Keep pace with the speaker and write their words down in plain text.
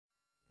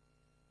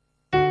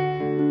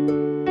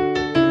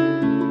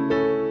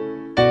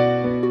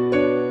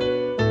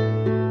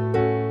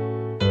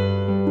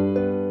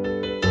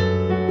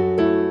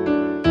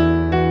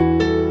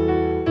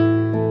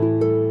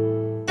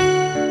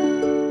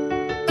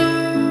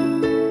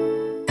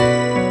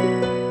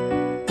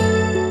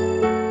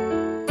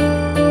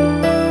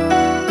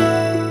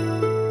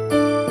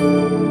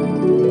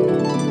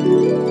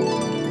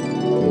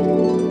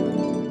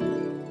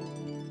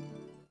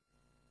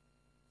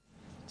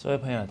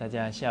大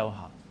家下午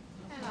好。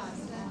蔡老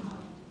师好。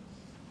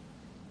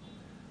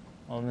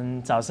我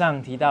们早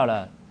上提到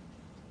了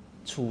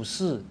处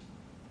事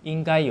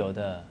应该有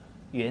的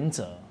原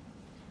则，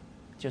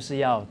就是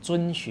要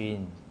遵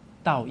循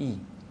道义，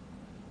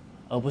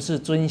而不是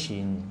遵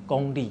循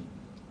功利。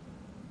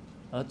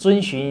而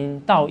遵循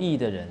道义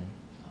的人，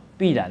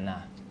必然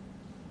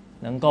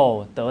能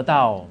够得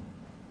到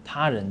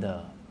他人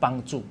的帮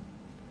助。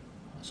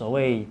所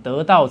谓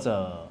得道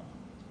者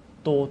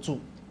多助，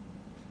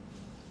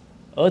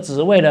而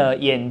只为了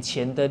眼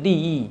前的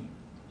利益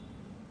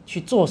去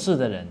做事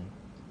的人，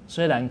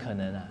虽然可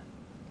能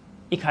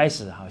一开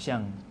始好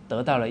像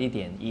得到了一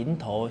点蝇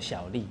头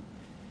小利，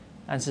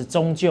但是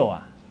终究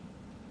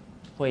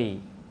会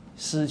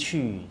失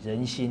去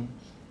人心。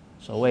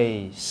所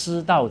谓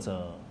失道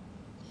者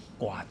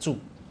寡助，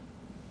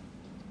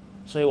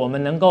所以我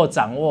们能够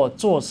掌握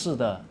做事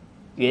的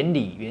原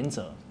理原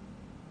则，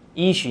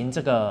依循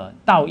这个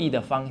道义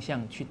的方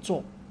向去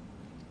做，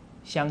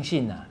相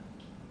信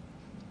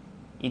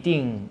一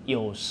定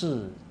有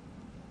事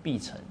必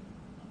成，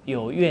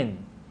有愿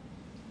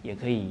也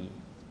可以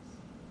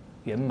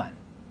圆满。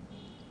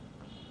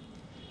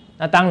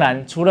那当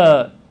然，除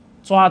了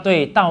抓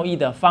对道义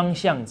的方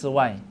向之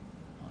外，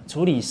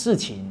处理事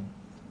情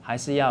还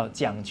是要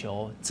讲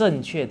求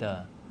正确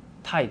的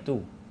态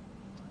度、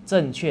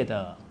正确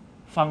的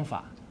方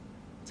法，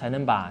才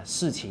能把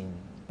事情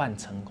办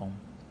成功。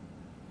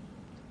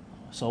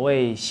所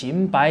谓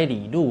行百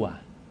里路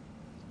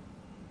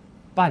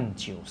半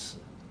九十。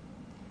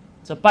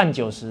这半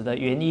九十的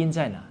原因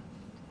在哪？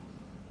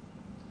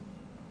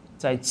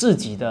在自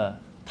己的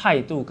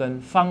态度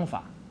跟方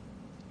法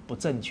不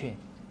正确，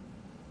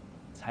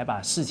才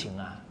把事情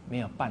没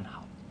有办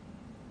好。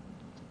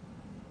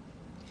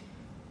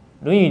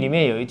《论语》里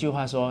面有一句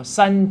话说：“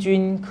三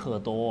军可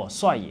夺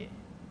帅也，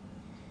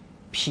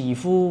匹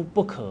夫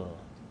不可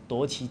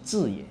夺其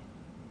志也。”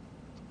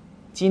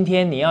今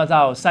天你要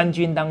到三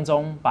军当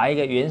中把一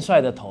个元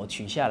帅的头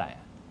取下来，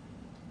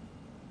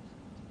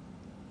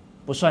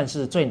不算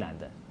是最难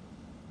的，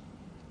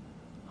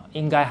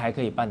应该还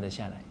可以办得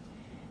下来。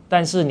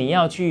但是你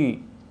要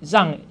去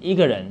让一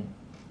个人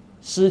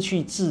失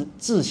去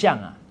志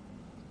向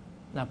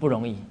那不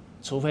容易，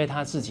除非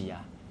他自己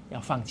要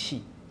放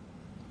弃。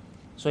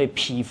所以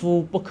匹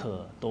夫不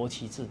可夺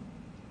其志，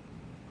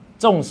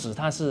纵使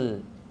他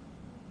是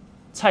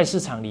菜市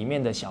场里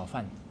面的小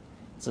贩，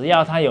只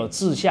要他有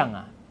志向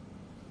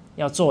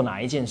要做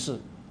哪一件事，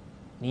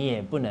你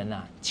也不能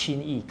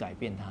轻易改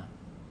变他。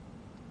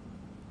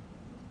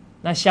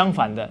那相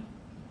反的，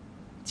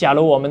假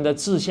如我们的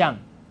志向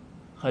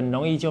很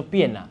容易就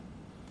变了，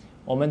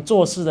我们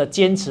做事的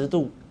坚持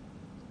度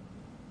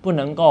不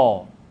能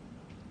够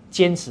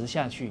坚持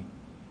下去，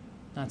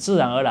那自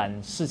然而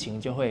然事情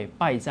就会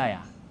败在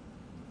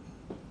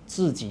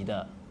自己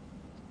的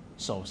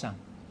手上。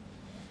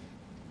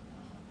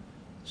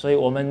所以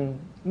我们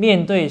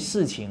面对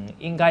事情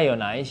应该有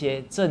哪一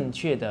些正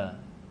确的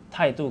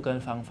态度跟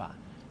方法？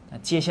那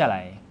接下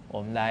来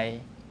我们来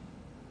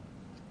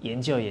研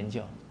究研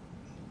究。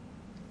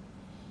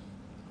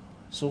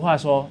俗话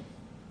说：“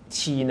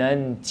岂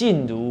能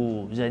尽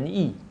如人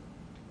意？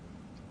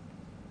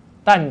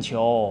但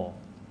求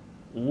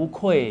无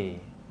愧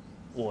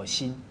我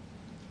心。”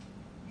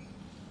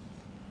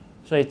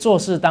所以做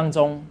事当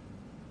中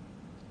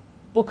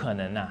不可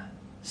能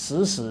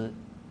时时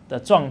的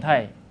状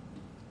态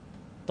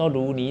都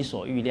如你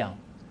所预料，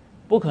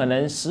不可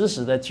能时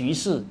时的局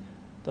势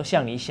都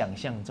像你想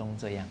象中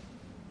这样。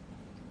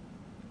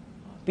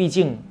毕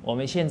竟我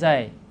们现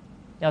在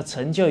要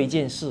成就一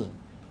件事，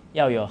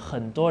要有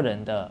很多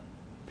人的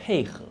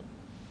配合，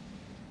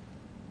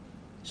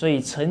所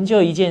以成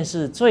就一件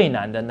事最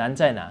难的难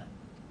在哪？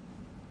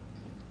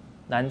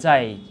难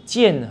在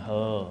见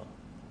合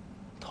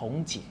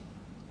同解。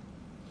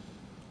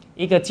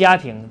一个家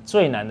庭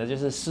最难的就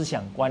是思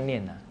想观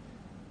念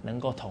能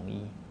够统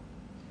一。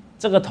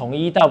这个统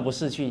一倒不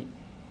是去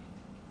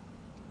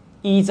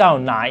依照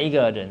哪一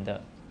个人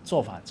的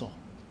做法做，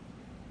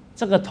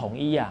这个统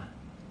一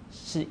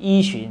是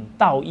依循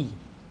道义，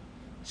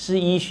是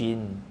依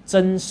循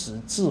真实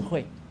智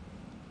慧。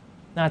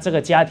那这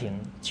个家庭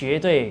绝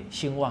对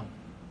兴旺，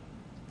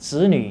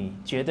子女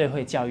绝对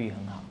会教育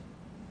很好。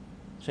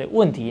所以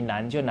问题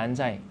难就难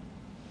在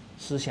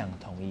思想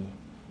统一，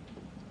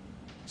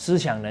思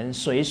想能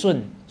随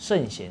顺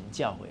圣贤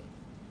教诲。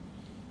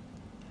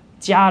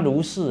家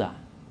如是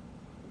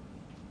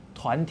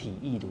团体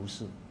亦如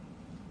是，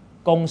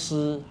公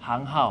司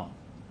行号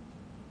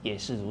也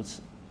是如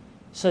此，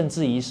甚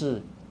至于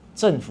是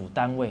政府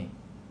单位，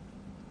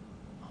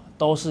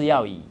都是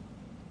要以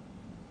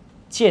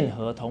见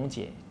合同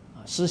解，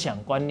思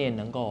想观念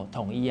能够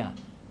统一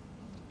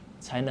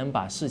才能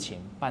把事情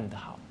办得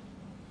好。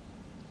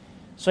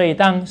所以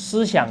当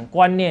思想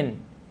观念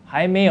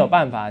还没有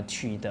办法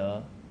取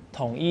得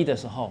统一的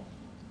时候，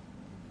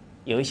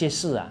有一些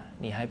事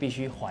你还必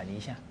须缓一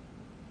下。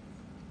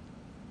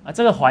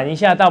这个缓一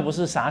下倒不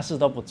是啥事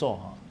都不做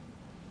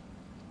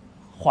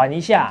缓一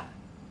下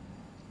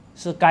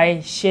是该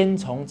先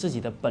从自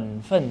己的本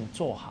分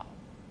做好，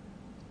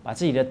把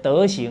自己的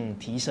德行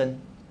提升，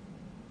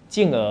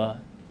进而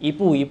一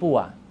步一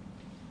步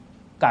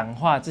感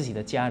化自己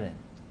的家人，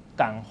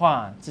感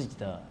化自己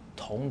的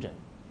同仁。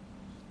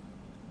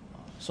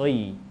所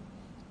以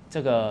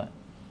这个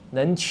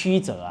能屈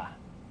者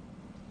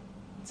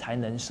才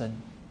能伸。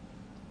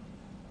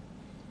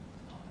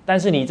但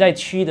是你在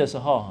屈的时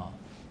候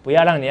不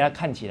要让人家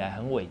看起来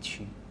很委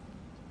屈，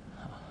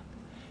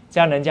这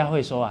样人家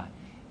会说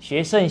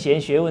学圣贤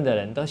学问的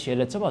人都学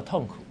得这么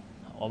痛苦，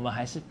我们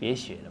还是别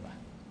学了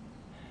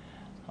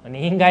吧。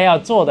你应该要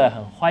做得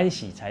很欢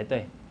喜才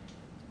对，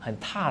很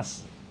踏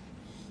实，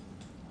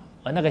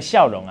而那个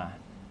笑容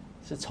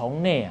是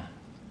从内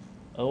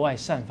而外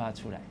散发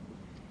出来。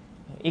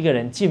一个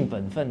人尽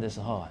本分的时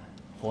候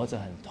活着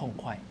很痛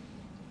快。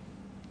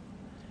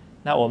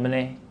那我们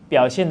呢，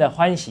表现的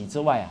欢喜之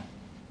外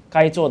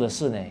该做的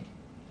事呢，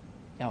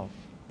要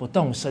不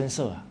动声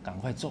色赶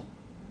快做。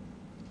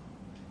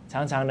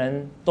常常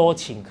能多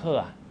请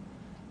客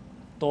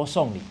多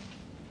送礼，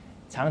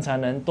常常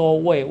能多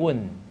慰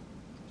问，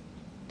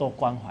多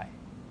关怀。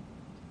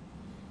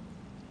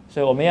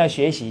所以我们要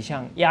学习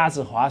像鸭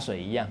子划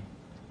水一样，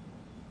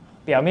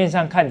表面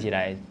上看起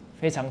来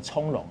非常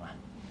从容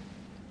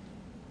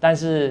但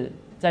是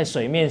在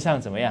水面上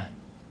怎么样？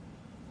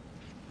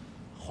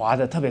划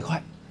得特别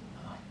快，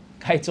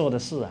该做的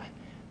事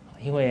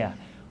因为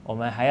我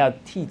们还要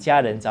替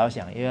家人着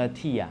想，又要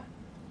替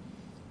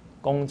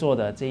工作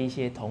的这一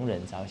些同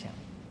仁着想，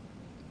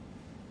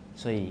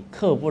所以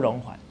刻不容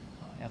缓，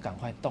要赶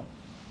快动。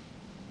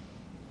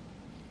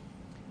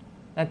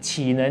那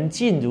岂能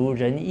尽如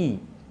人意？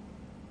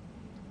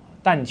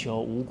但求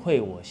无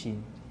愧我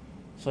心。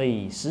所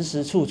以时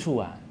时处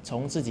处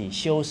从自己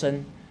修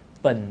身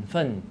本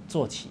分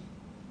做起。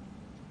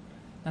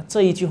那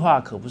这一句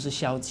话可不是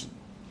消极，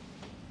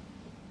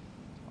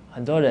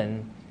很多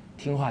人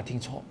听话听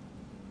错。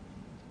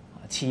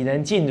岂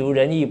能尽如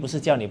人意不是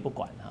叫你不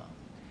管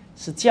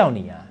是叫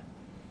你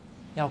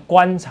要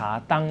观察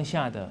当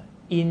下的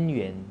因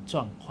缘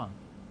状况。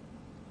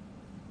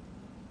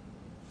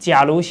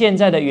假如现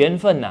在的缘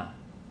分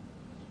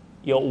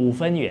有5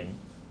分缘，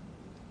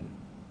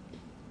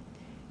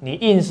你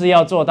硬是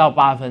要做到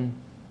8分，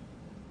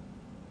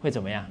会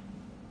怎么样？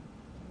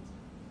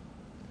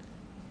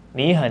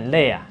你很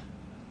累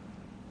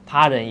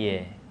他人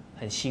也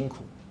很辛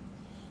苦，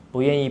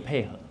不愿意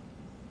配合，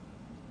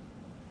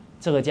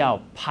这个叫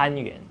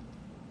攀缘。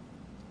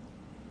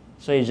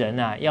所以人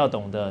要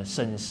懂得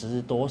审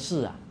时度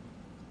势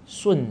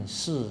顺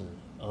势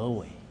而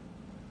为。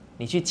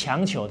你去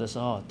强求的时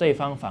候，对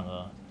方反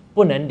而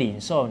不能领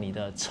受你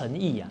的诚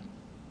意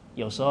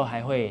有时候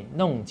还会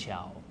弄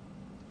巧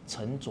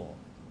成拙，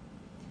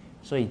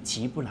所以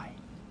急不来。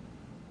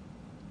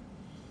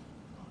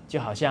就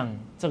好像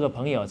这个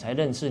朋友才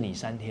认识你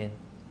3天，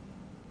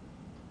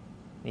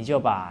你就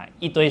把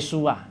一堆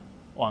书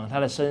往他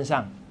的身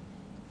上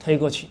推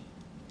过去，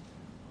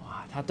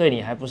他对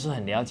你还不是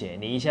很了解，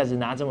你一下子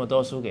拿这么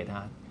多书给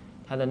他，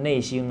他的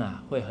内心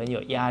会很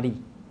有压力，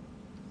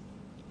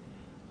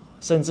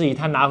甚至于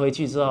他拿回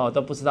去之后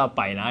都不知道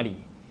摆哪里，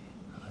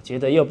觉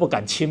得又不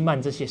敢轻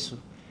慢这些书，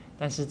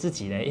但是自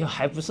己呢又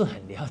还不是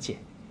很了解。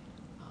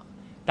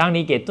当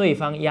你给对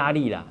方压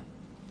力了，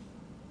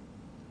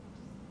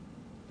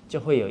就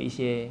会有一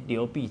些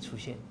流弊出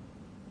现。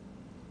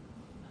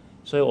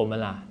所以我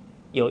们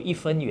有1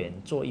分缘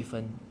做1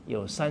分，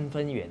有3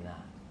分缘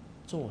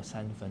做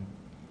3分，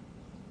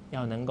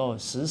要能够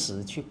时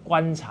时去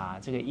观察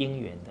这个因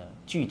缘的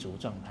具足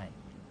状态，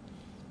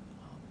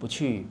不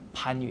去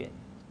攀缘。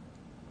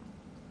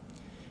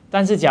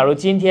但是假如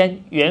今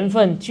天缘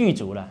分具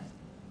足了，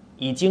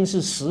已经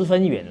是10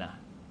分缘了，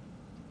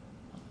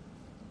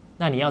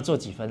那你要做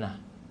几分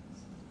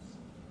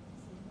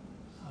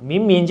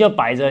明明就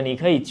摆着你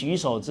可以举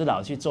手之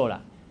劳去做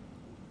了，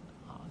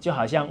就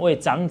好像为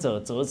长者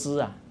折枝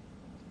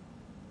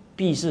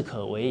必是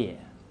可为也，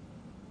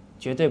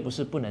绝对不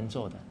是不能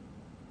做的。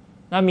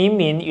那明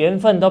明缘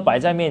分都摆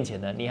在面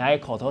前了，你还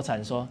口头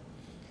禅说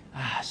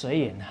随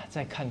缘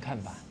再看看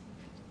吧。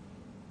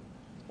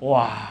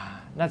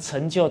哇，那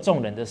成就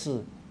众人的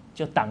事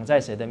就挡在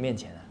谁的面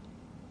前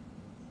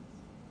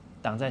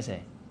挡在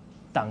谁？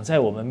挡在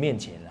我们面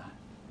前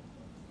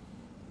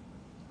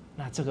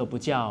那这个不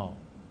叫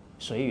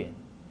随缘，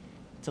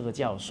这个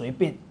叫随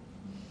便，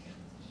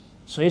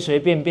随随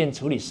便便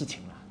处理事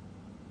情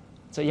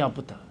这要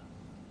不得。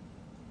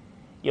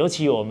尤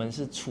其我们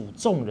是处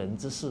众人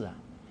之事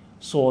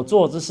所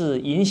做之事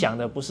影响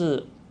的不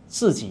是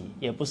自己，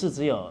也不是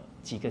只有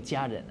几个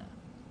家人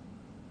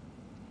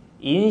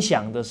影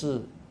响的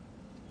是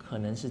可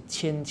能是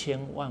千千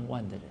万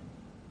万的人。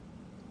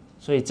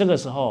所以这个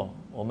时候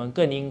我们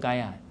更应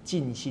该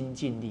尽心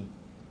尽力。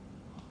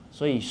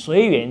所以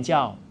随缘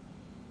叫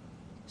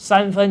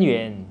3分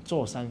缘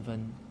做3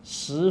分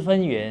，10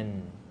分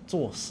缘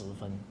做10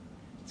分，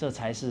这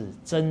才是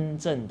真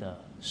正的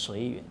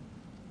随缘。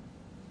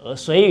而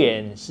随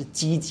缘是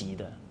积极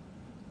的，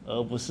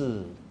而不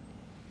是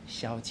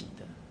消极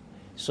的。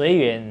随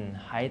缘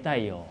还带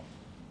有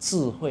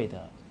智慧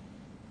的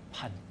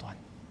判断。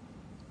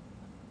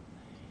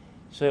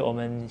所以我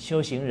们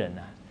修行人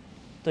啊，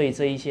对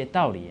这一些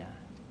道理啊，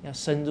要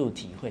深入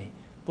体会，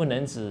不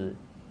能只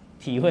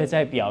体会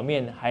在表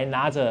面，还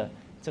拿着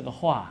这个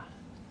话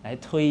来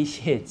推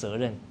卸责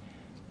任，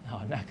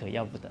好，那可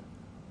要不得。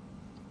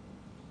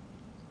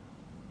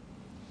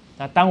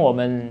那当我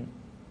们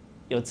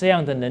有这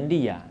样的能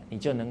力啊，你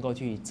就能够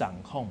去掌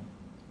控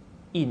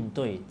应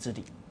对之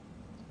理。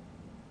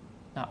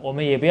那我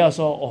们也不要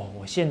说哦，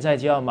我现在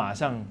就要马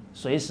上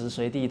随时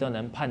随地都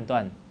能判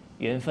断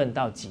缘分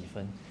到几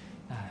分，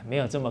啊，没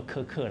有这么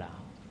苛刻啦。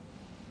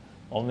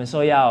我们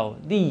说要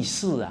立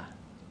事啊，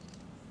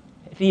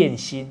练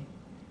心，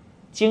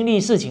经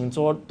历事情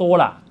多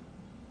了，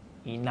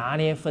你拿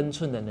捏分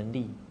寸的能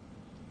力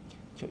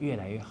就越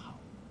来越好。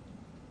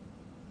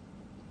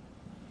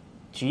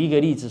举一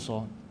个例子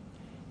说，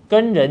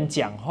跟人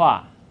讲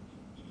话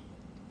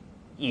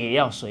也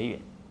要随缘。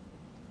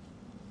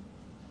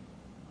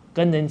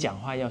跟人讲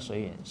话要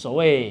随缘，所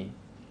谓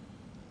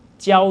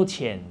交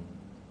浅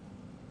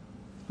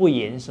不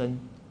言深，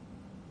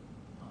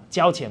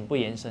交浅不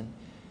言深，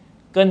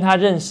跟他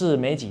认识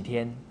没几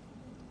天，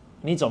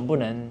你总不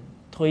能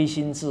推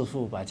心置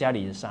腹，把家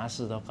里的啥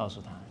事都告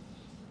诉他。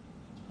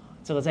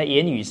这个在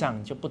言语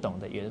上就不懂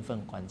得缘分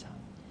观察。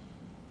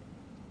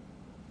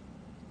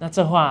那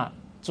这话，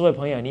诸位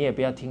朋友，你也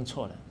不要听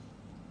错了。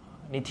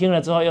你听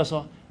了之后又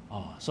说，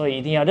哦，所以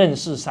一定要认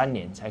识3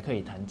年才可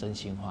以谈真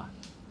心话。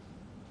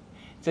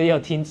这又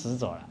听直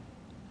走了，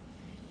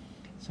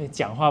所以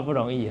讲话不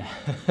容易啊。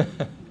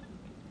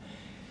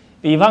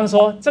比方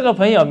说，这个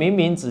朋友明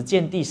明只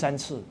见第3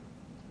次，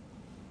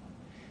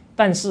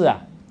但是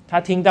啊，他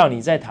听到你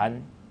在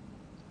谈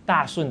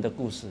大顺的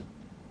故事，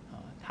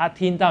他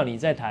听到你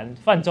在谈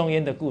范仲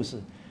淹的故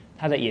事，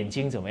他的眼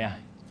睛怎么样？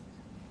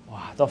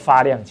哇，都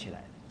发亮起来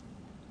了，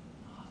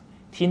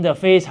听得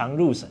非常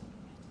入神。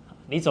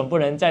你总不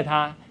能在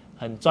他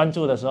很专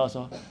注的时候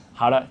说：“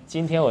好了，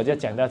今天我就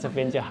讲到这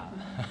边就好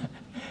了。”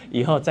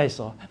以后再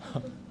说。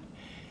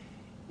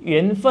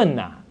缘分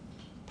啊，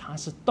它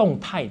是动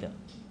态的。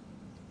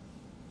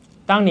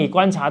当你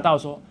观察到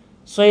说，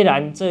虽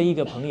然这一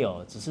个朋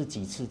友只是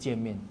几次见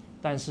面，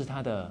但是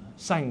他的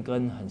善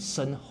根很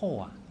深厚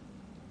啊，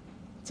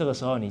这个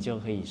时候你就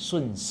可以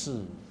顺势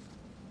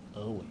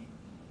而为。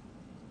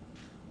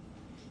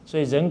所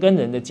以人跟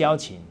人的交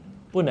情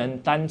不能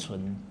单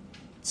纯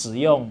只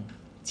用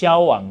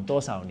交往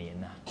多少年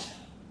啊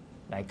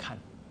来看。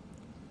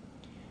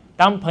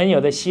当朋友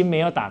的心没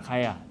有打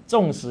开啊，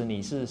纵使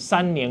你是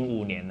3年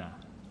5年啊，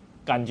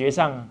感觉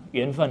上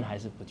缘分还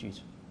是不具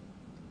足。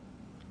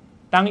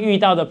当遇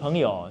到的朋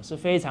友是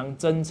非常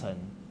真诚，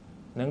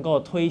能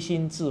够推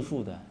心置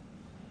腹的，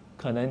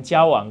可能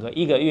交往个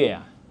1个月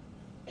啊，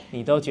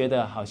你都觉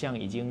得好像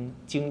已经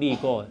经历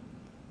过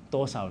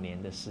多少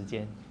年的时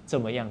间，这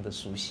么样的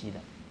熟悉了。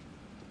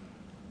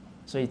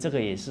所以这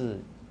个也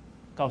是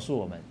告诉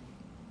我们，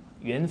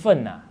缘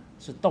分啊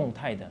是动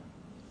态的，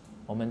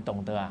我们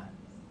懂得啊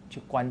去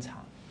观察，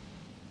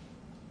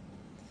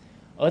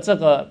而这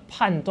个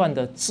判断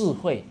的智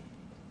慧，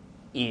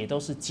也都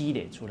是积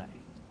累出来，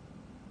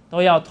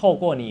都要透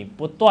过你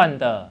不断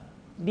的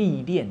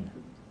历练，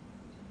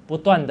不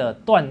断的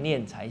锻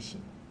炼才行。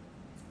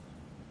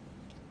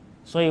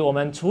所以我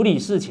们处理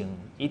事情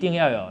一定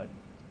要有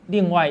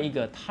另外一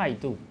个态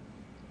度，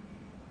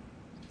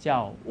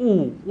叫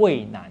勿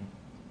畏难。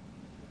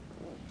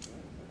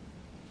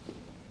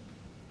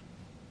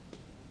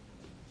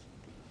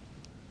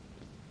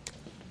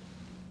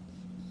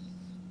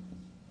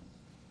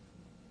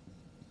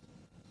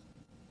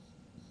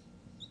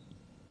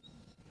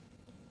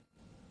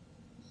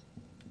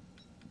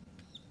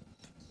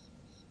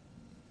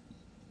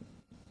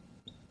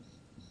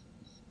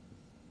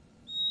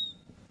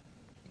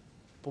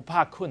不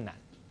怕困难，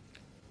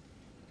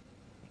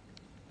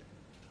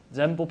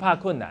人不怕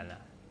困难啊，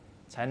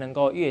才能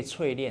够越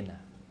淬炼啊，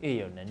越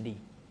有能力。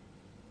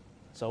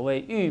所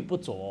谓玉不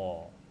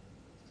琢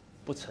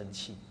不成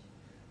器。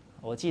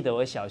我记得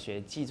我小学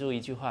记住一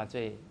句话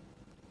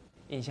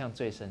印象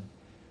最深：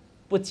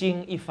不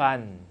经一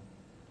番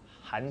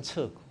寒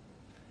彻骨，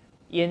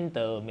焉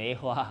得梅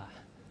花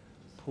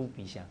扑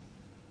鼻香。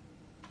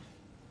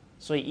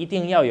所以一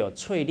定要有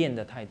淬炼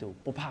的态度，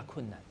不怕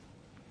困难，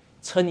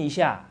撑一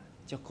下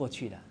就过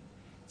去了，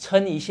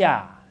撑一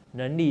下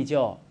能力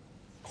就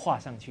跨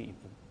上去一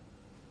步。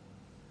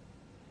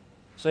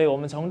所以我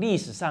们从历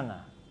史上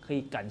啊可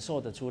以感受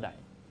得出来，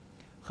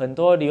很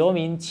多留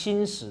名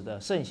青史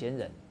的圣贤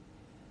人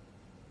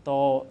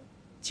都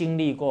经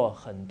历过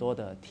很多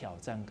的挑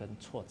战跟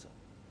挫折。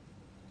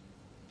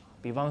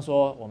比方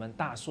说我们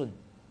大顺，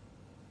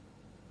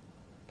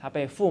他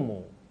被父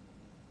母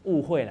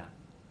误会了，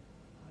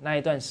那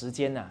一段时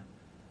间啊，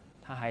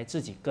他还自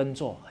己耕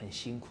作很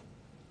辛苦。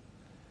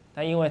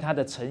但因为他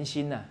的诚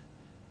心呢，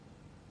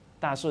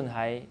大顺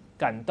还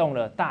感动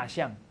了大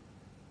象，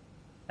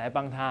来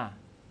帮他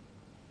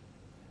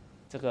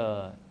这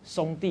个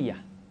松地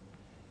啊，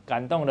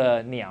感动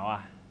了鸟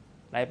啊，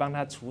来帮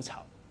他除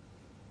草。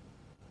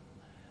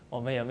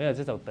我们有没有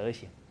这种德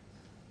行？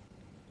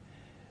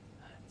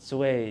诸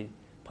位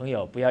朋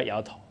友不要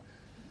摇头，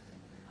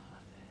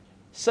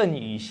圣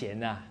与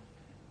贤啊，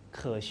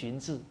可寻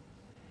至，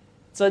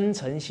真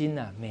诚心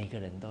啊，每个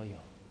人都有。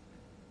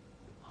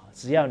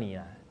只要你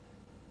啊，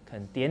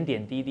肯点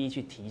点滴滴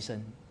去提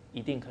升，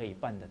一定可以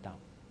办得到。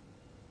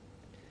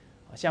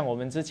像我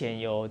们之前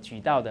有举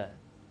到的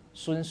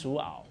孙叔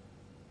敖，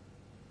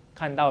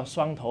看到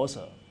双头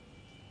蛇，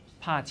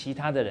怕其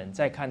他的人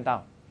再看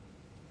到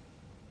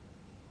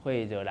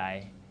会惹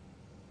来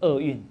厄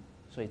运，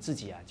所以自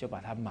己啊就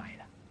把它买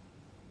了。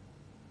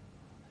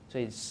所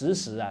以时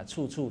时啊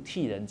处处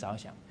替人着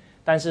想，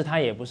但是他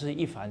也不是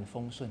一帆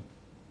风顺，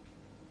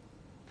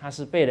他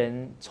是被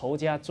人仇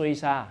家追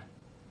杀，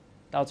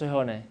到最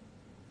后呢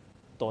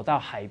躲到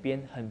海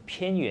边，很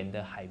偏远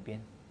的海边，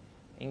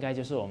应该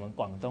就是我们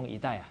广东一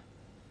带啊，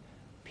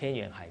偏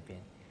远海边，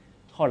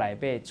后来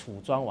被楚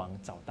庄王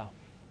找到，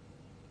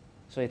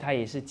所以他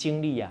也是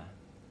经历啊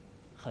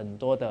很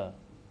多的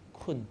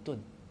困顿，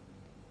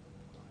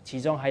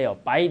其中还有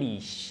百里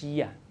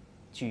奚啊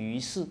举于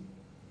市。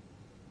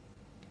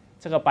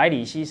这个百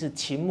里奚是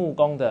秦穆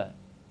公的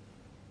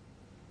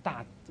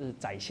大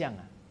宰相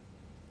啊，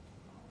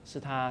是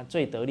他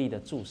最得力的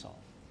助手。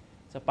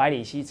这百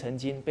里奚曾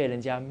经被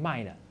人家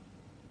卖了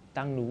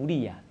当奴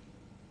隶啊，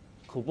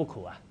苦不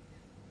苦啊？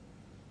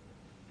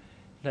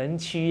人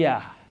屈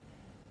啊，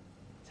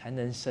才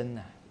能伸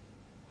啊。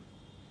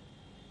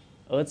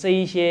而这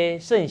一些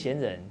圣贤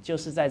人，就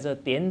是在这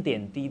点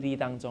点滴滴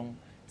当中，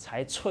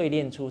才淬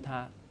炼出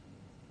他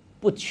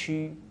不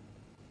屈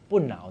不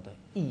挠的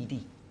毅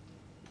力。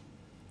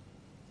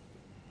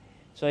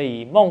所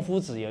以孟夫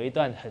子有一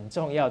段很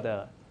重要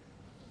的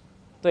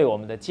对我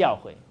们的教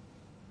诲。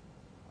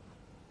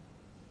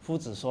夫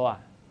子说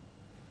啊，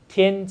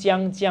天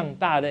将降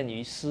大任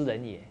于斯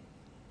人也，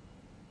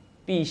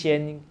必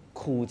先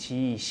苦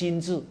其心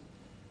志，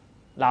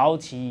劳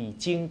其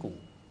筋骨，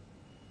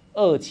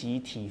饿其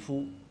体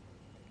肤，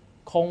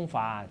空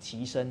乏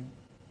其身，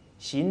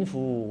行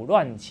拂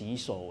乱其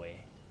所为。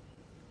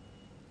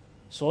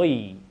所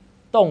以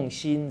动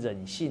心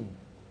忍性，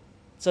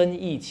增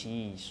益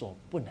其所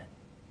不能。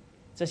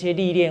这些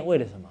历练为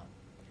了什么？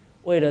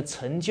为了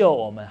成就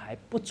我们还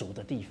不足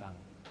的地方。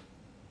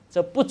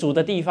这不足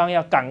的地方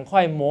要赶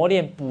快磨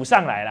练补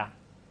上来啦，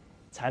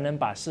才能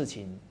把事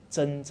情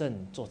真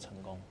正做成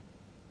功。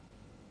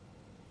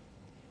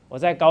我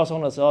在高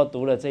中的时候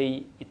读了这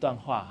一段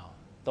话，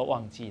都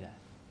忘记了，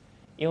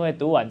因为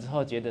读完之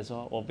后觉得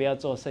说我不要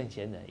做圣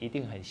贤人，一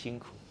定很辛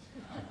苦，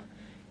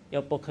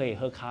又不可以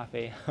喝咖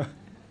啡，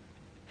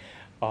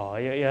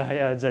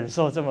要忍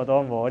受这么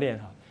多磨练，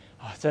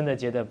真的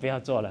觉得不要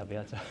做了，不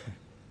要做。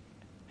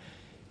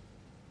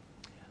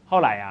后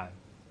来啊，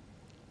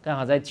刚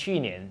好在去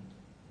年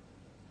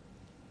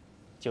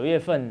9月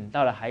份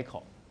到了海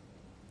口，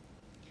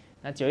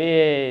那9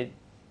月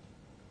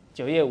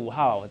5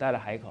号我到了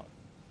海口，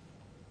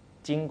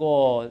经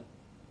过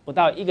不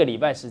到1个礼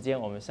拜时间，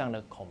我们上了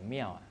孔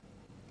庙啊，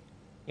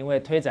因为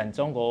推展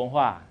中国文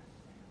化，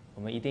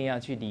我们一定要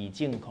去礼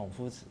敬孔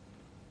夫子。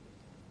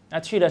那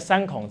去了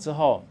3孔之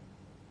后，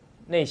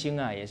内心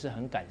啊也是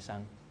很感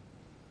伤，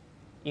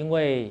因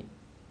为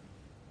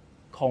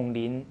孔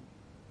林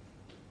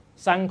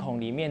3孔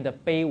里面的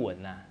碑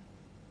文啊，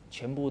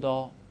全部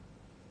都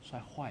摔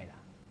坏了，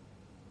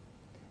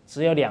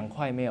只有2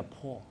块没有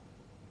破。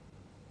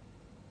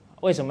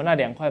为什么那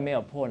2块没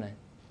有破呢？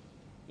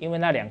因为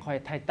那2块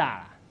太大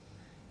了。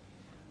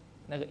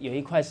那个有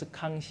一块是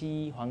康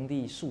熙皇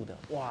帝塑的，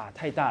哇，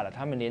太大了，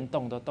他们连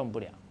动都动不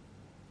了。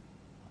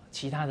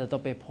其他的都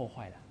被破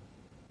坏了。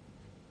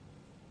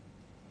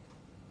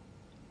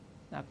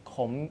那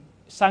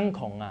3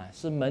孔啊，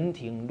是门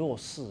庭若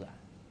市啊。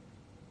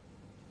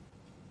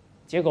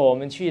结果我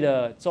们去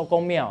了周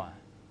公庙啊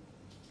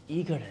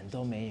，1个人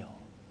都没有，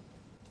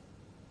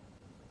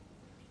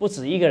不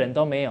止1个人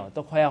都没有，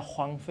都快要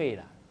荒废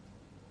了。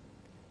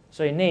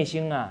所以内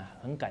心啊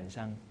很感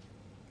伤。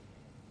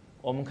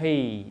我们可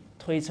以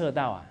推测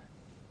到啊，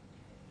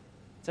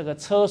这个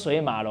车水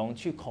马龙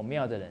去孔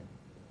庙的人，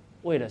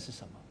为的是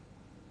什么？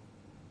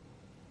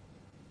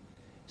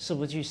是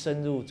不是去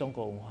深入中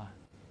国文化？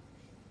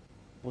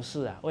不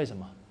是啊，为什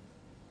么？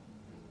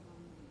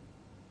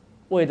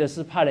为的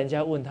是怕人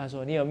家问他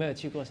说：“你有没有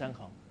去过3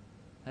孔？”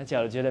那假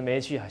如觉得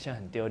没去，好像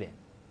很丢脸，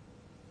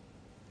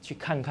去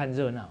看看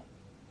热闹。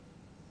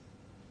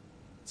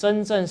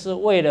真正是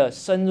为了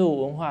深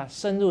入文化、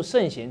深入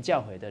圣贤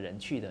教诲的人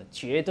去的，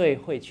绝对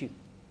会去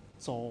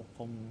周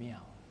公庙。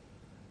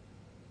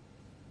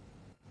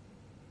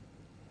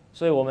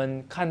所以我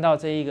们看到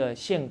这一个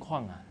现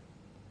况啊，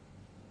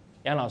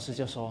杨老师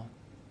就说：“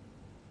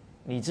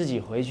你自己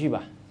回去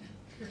吧，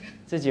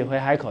自己回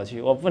海口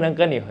去，我不能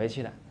跟你回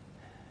去了。”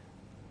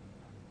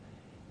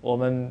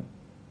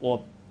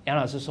杨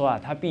老师说啊，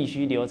他必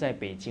须留在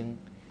北京，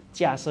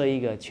架设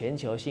一个全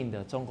球性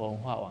的中国文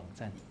化网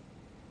站，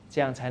这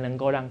样才能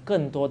够让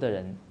更多的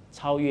人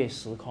超越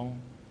时空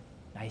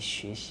来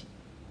学习。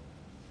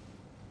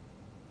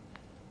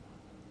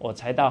我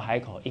才到海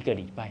口1个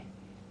礼拜，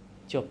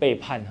就被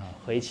判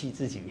回去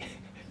自己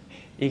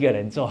一个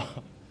人做。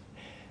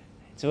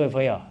诸位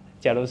朋友，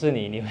假如是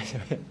你，你会什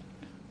么？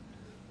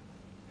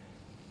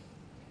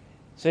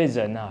所以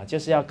人啊，就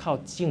是要靠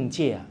境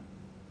界啊，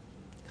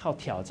靠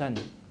挑战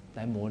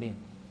来磨练。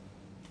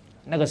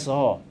那个时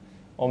候，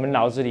我们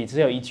脑子里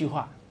只有一句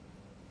话：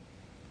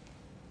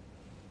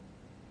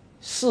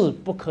事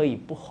不可以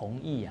不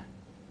弘毅啊，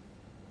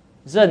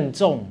任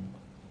重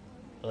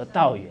而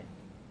道远。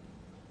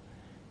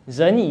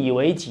人以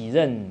为己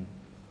任，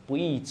不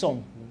亦重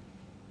乎？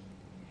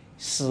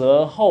死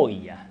而后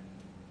已啊，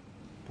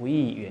不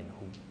亦远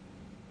乎？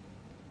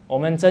我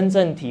们真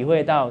正体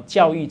会到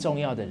教育重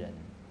要的人，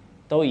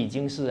都已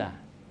经是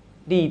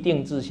立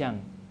定志向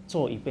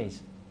做一辈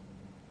子，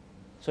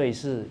所以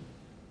是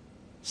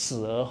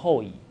死而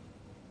后已，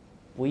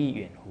不亦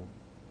远乎？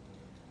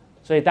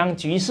所以当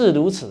局势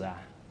如此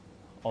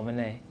我们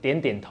呢点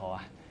点头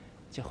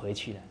就回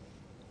去了。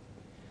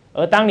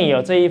而当你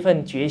有这一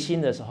份决心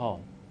的时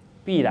候，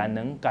必然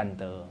能感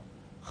得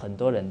很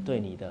多人对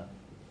你的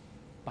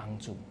帮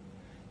助。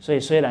所以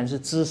虽然是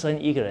只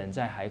身一个人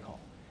在海口，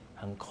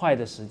很快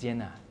的时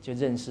间就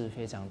认识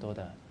非常多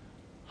的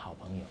好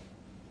朋友。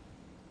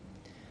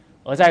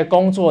而在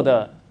工作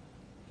的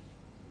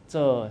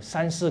这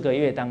3、4个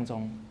月当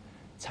中，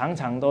常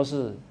常都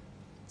是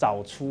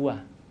早出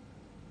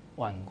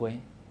晚归。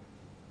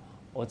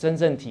我真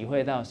正体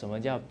会到什么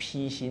叫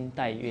披星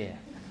戴月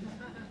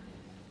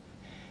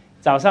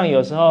早上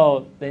有时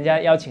候人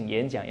家邀请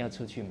演讲要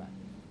出去嘛，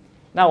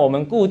那我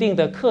们固定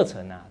的课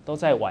程都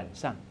在晚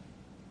上，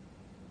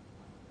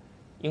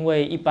因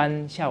为一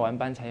般下完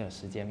班才有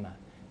时间嘛，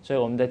所以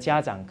我们的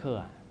家长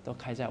课都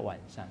开在晚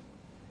上。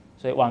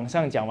所以晚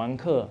上讲完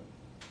课，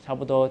差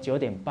不多9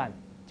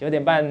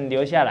点半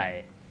留下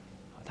来，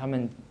他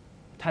们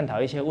探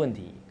讨一些问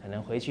题，可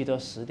能回去都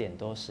10点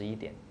多11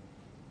点。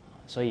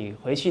所以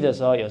回去的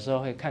时候，有时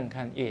候会看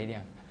看月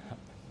亮，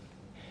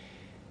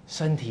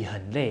身体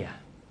很累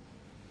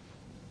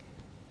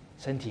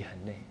身体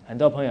很累。很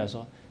多朋友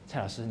说：“蔡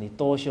老师，你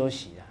多休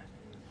息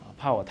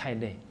怕我太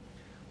累。”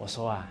我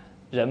说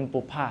人不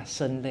怕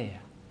身累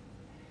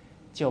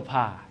就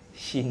怕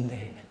心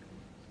累。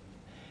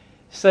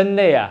身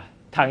累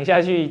躺下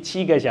去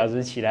7个小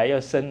时，起来又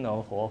生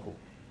龙活虎；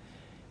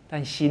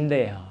但心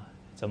累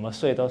怎么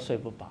睡都睡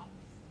不饱。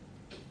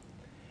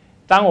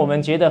当我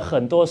们觉得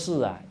很多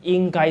事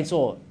应该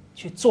做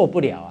却做不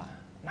了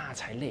那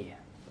才累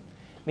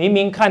明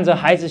明看着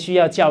孩子需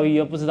要教育，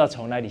又不知道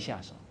从哪里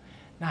下手，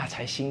那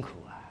才辛苦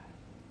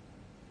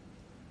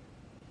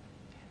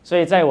所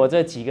以在我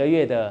这几个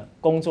月的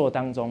工作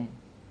当中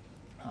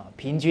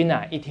平均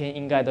一天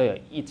应该都有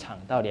1场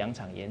到2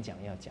场演讲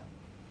要讲。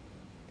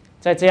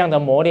在这样的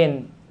磨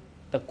练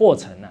的过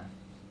程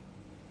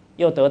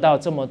又得到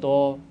这么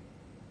多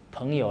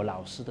朋友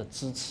老师的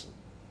支持，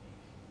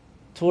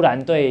突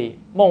然对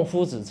孟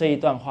夫子这一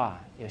段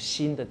话有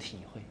新的体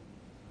会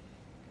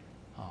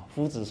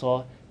夫子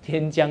说：“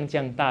天将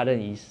降大任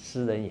于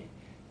斯人也。”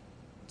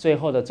最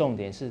后的重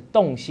点是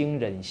动心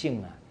忍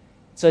性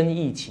真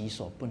亦其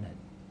所不能。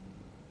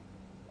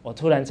我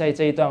突然在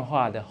这一段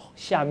话的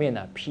下面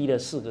批了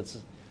4个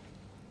字，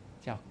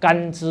叫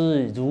甘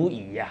之如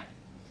饴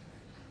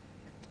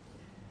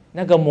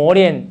那个磨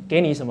练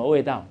给你什么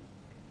味道？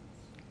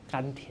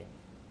甘甜。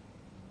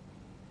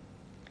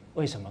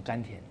为什么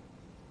甘甜？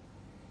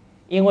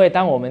因为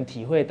当我们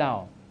体会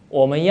到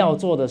我们要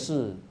做的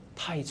事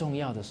太重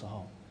要的时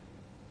候，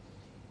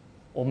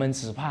我们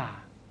只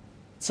怕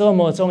这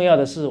么重要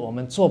的事我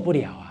们做不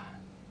了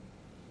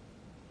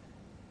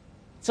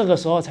这个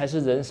时候才是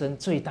人生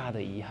最大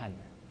的遗憾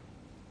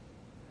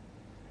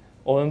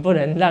我们不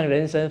能让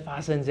人生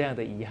发生这样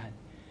的遗憾。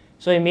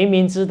所以明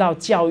明知道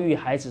教育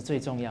孩子最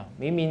重要，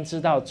明明知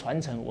道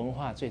传承文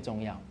化最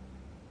重要，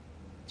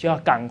就要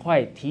赶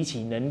快提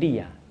起能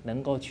力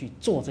能够去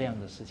做这样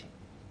的事情。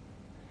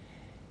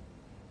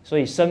所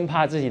以生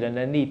怕自己的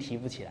能力提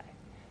不起来，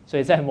所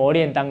以在磨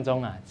练当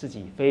中自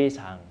己非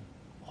常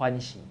欢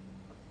喜，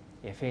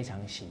也非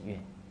常喜悦。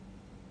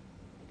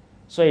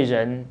所以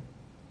人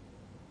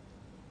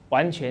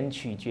完全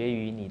取决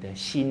于你的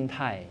心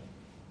态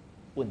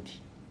问题。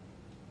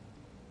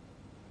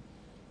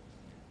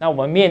那我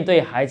们面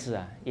对孩子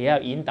也要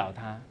引导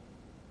他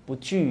不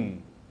惧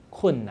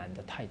困难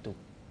的态度。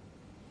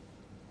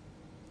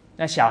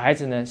那小孩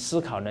子呢，思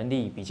考能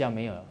力比较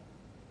没有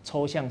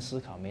抽象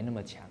思考没那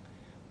么强，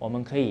我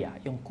们可以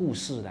用故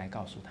事来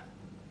告诉他。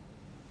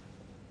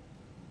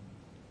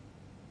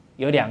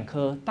有2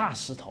颗大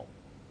石头，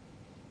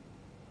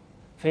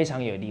非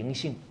常有灵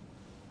性。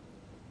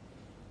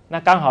那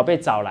刚好被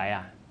找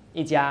来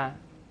一家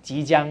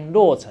即将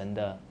落成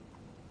的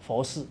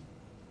佛寺。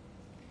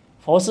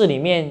佛寺里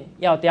面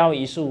要雕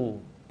一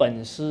束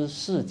本师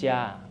释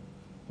迦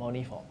牟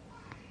尼佛。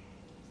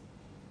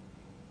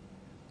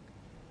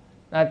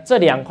那这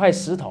2块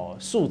石头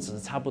数值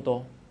差不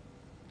多，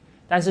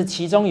但是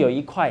其中有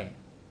一块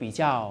比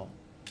较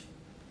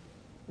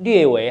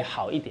略微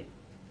好一点，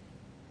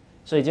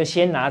所以就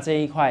先拿这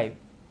一块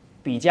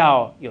比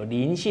较有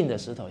灵性的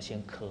石头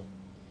先刻。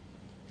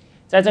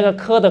在这个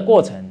刻的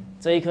过程，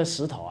这一颗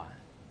石头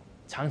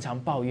常常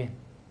抱怨：“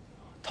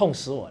痛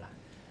死我了！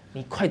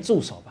你快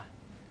住手吧，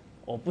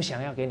我不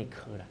想要给你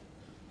刻了。”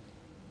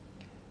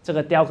这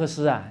个雕刻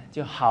师啊，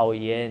就好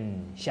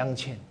言相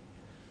劝：“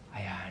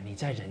哎呀，你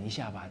再忍一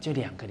下吧，就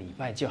2个礼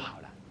拜就好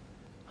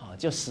了，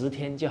就10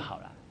天就好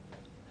了。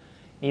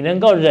你能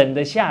够忍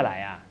得下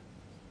来啊，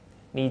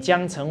你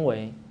将成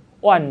为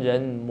万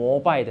人膜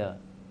拜的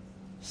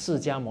释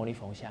迦牟尼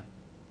佛像。”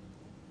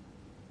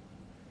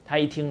他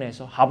一听呢，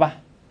说：“好吧，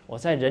我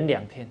再忍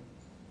2天。”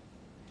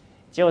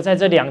结果在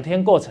这2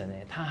天过程呢，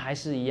他还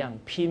是一样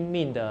拼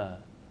命的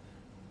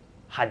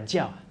喊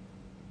叫啊。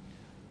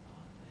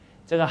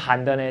这个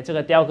喊的呢，这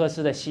个雕刻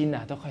师的心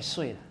啊都快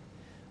碎了。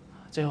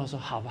最后说：“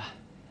好吧，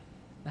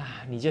那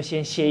你就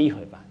先歇一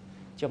会吧。”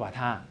就把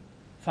它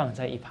放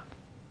在一旁，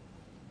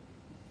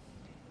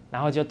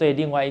然后就对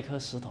另外一颗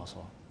石头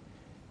说：“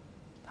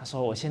他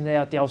说我现在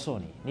要雕塑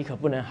你，你可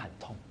不能喊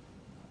痛。”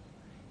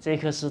这一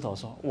颗石头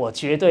说：“我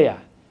绝对啊，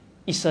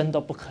一声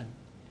都不吭，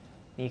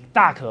你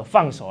大可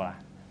放手啦，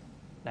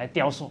来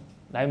雕塑，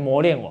来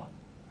磨练我。”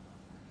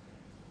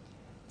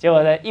结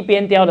果呢，一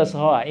边雕的时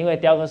候啊，因为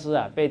雕刻师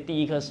啊被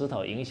第一颗石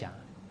头影响，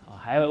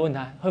还会问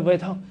他会不会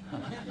痛。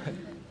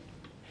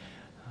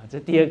这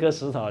第2颗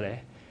石头呢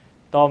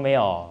都没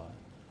有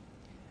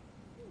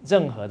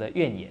任何的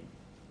怨言。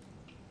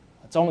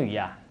终于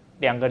啊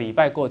，2个礼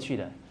拜过去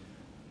了，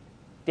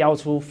雕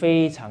出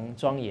非常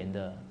庄严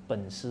的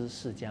本师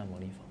释迦牟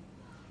尼佛。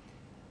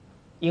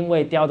因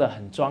为雕得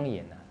很庄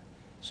严啊，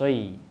所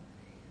以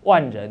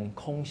万人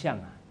空巷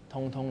啊，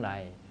通通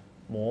来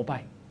膜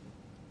拜。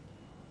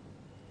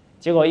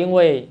结果因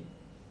为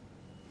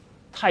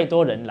太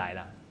多人来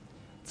了，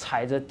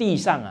踩着地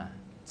上啊，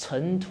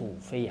尘土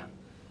飞扬。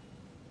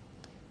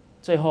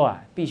最后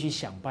啊，必须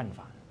想办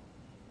法，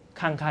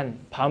看看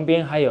旁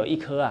边还有一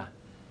颗啊，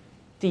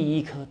第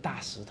1颗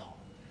大石头，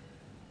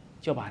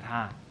就把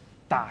它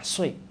打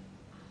碎，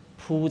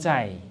铺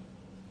在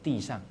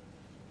地上。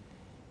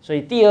所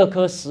以第2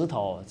颗石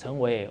头成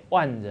为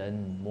万人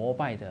膜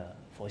拜的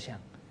佛像，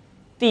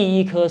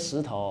第1颗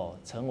石头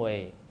成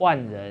为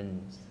万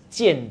人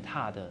践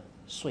踏的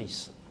碎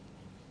石。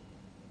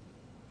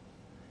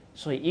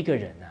所以一个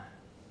人啊，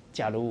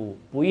假如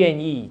不愿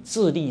意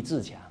自立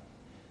自强，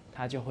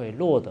他就会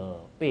落得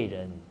被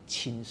人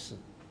轻视，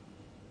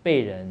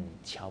被人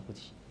瞧不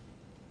起。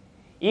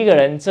一个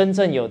人真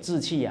正有志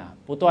气啊，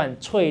不断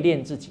淬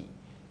炼自己，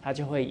他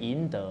就会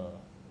赢得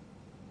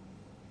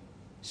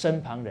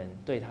身旁人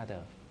对他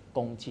的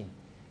恭敬，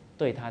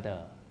对他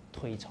的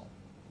推崇。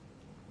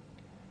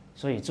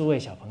所以诸位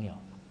小朋友，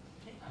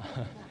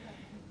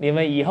你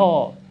们以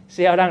后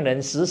是要让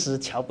人时时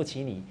瞧不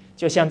起你，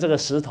就像这个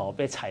石头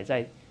被踩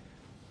在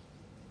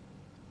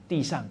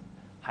地上，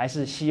还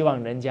是希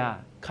望人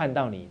家看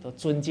到你都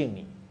尊敬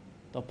你，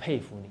都佩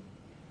服你？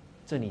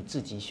这你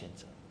自己选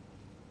择。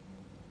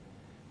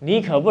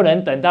你可不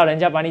能等到人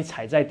家把你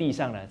踩在地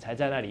上了，才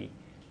在那里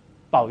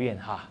抱怨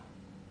哈，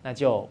那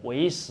就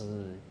为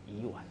时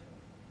已晚。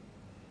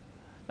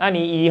那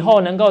你以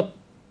后能够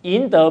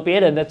赢得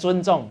别人的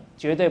尊重，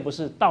绝对不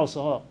是到时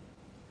候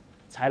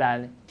才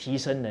来提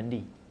升能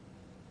力，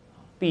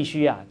必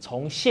须啊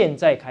从现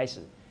在开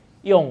始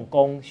用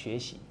功学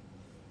习，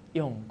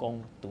用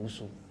功读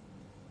书，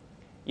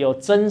有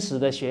真实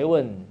的学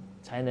问，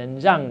才能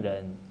让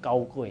人高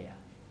贵啊，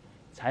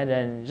才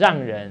能让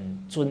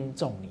人尊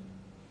重你。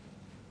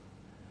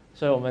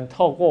所以我们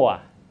透过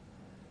啊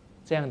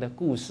这样的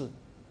故事，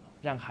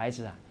让孩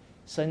子啊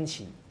升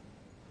起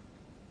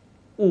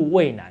勿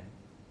畏难，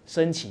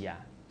升起啊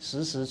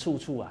时时处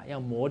处啊要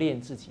磨练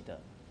自己的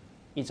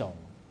一种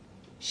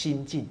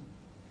心境，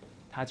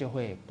他就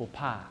会不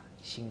怕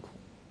辛苦。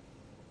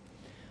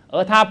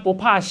而他不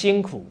怕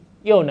辛苦，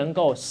又能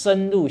够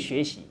深入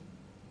学习，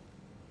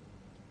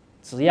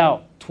只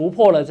要突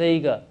破了这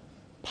一个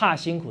怕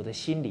辛苦的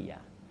心理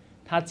啊，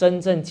他真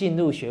正进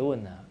入学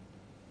问呢，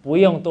不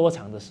用多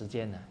长的时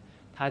间呢，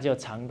他就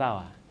尝到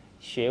啊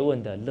学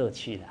问的乐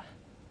趣了。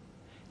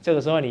这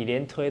个时候你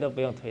连推都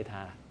不用推他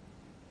了。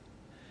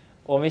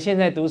我们现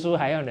在读书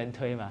还要人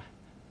推吗？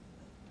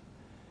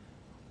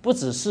不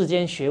止世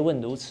间学问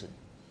如此，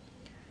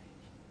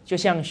就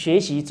像学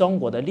习中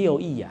国的6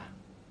艺啊，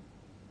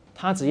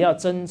他只要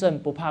真正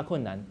不怕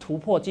困难，突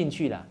破进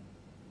去了，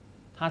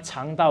他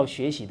尝到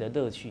学习的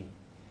乐趣，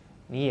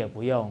你也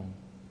不用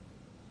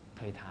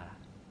推他了。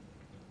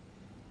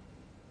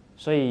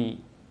所以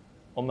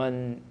我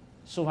们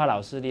书法老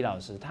师李老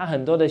师，他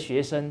很多的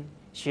学生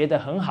学得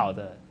很好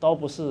的，都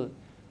不是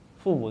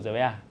父母怎么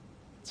样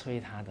催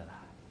他的啦。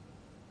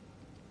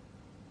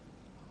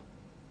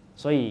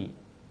所以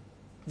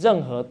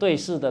任何对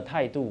事的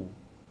态度，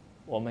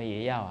我们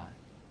也要啊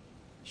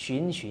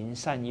循循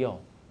善诱，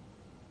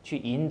去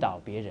引导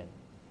别人，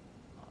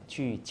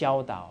去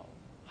教导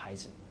孩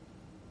子。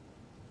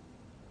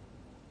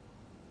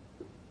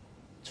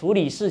处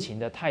理事情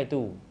的态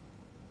度，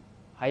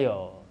还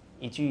有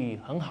一句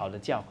很好的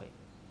教诲，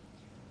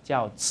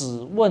叫只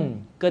问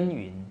耕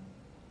耘，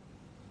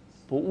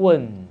不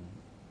问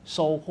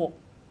收获。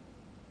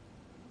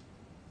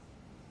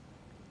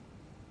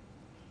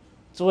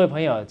诸位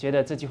朋友，觉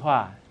得这句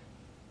话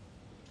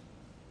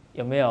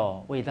有没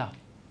有味道？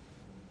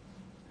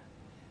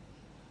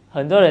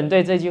很多人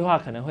对这句话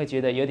可能会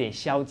觉得有点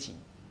消极，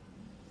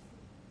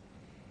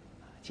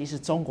其实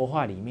中国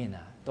话里面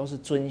啊，都是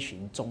遵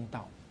循中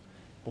道，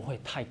不会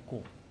太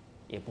过，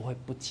也不会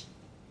不及。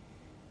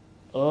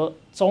而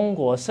中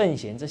国圣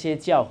贤这些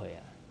教诲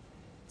啊，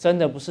真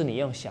的不是你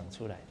用想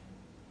出来的，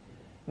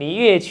你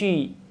越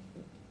去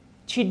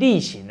力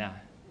行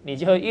啊，你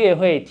就越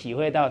会体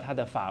会到它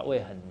的法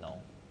味很浓。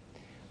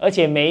而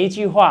且每一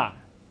句话，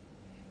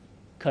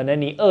可能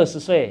你20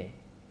岁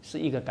是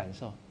一个感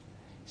受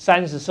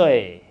，30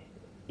岁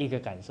一个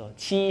感受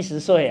，70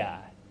岁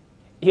啊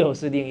又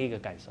是另一个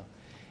感受。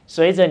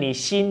随着你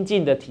心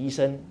境的提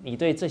升，你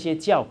对这些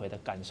教诲的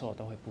感受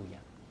都会不一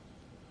样。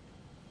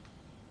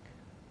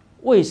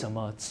为什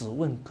么只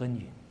问耕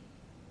耘，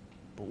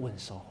不问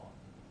收获？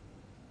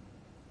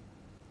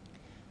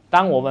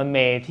当我们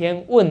每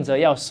天问着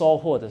要收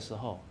获的时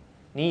候，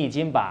你已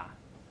经把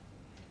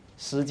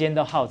时间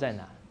都耗在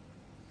哪？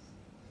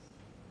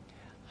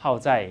耗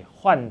在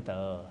患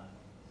得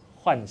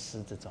患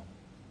失之中，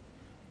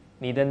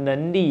你的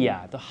能力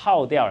啊都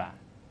耗掉了，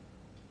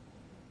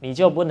你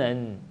就不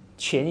能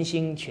全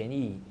心全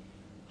意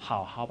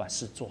好好把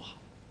事做好。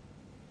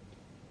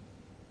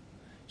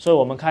所以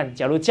我们看，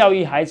假如教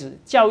育孩子，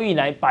教育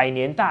乃100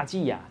年大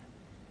计呀。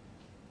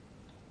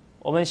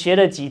我们学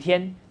了几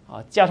天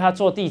啊，叫他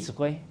做《弟子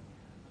规》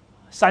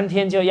，3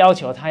天就要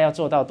求他要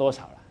做到多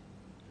少了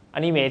啊？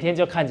你每天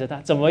就看着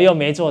他，怎么又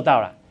没做到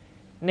了？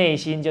内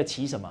心就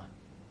起什么？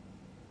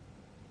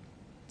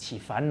起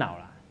烦恼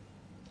了。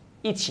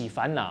一起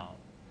烦恼，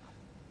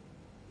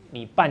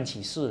你办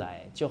起事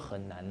来就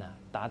很难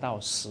达到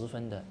10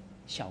分的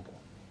效果。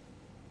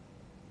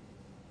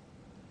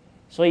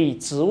所以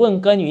只问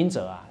耕耘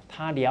者啊，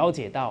他了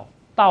解到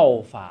道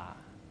法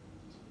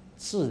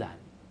自然，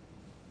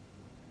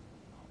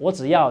我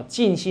只要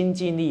尽心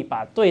尽力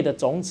把对的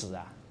种子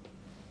啊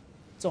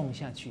种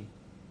下去，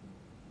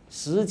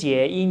时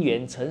节因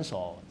缘成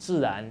熟，自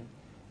然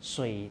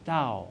水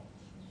到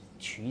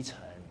渠成。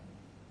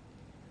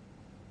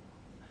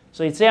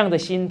所以这样的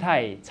心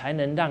态才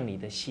能让你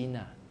的心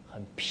啊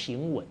很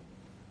平稳。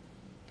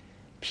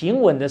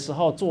平稳的时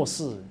候做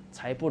事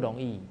才不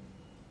容易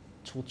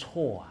出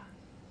错啊。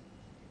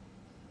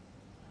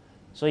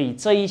所以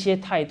这一些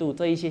态度，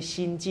这一些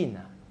心境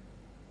啊，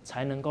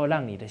才能够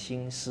让你的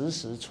心时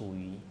时处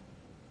于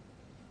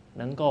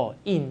能够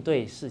应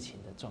对事情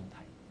的状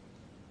态。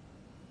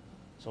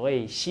所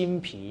谓心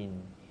平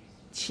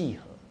气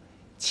和，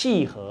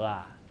气和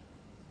啊，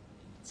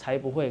才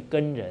不会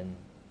跟人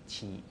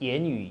起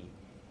言语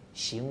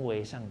行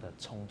为上的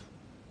冲突。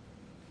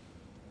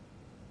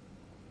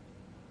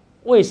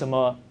为什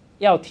么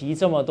要提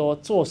这么多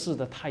做事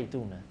的态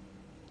度呢？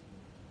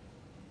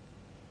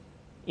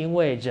因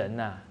为人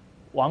啊，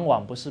往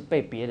往不是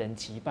被别人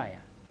击败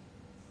啊，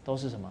都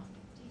是什么？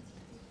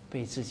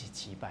被自己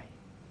击败。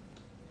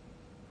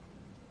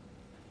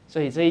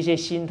所以这一些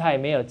心态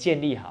没有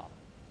建立好，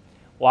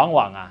往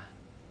往啊，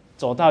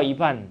走到一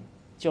半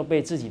就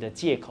被自己的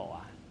借口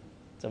啊，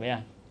怎么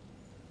样？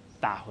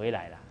打回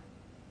来了。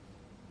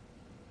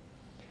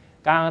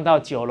刚刚到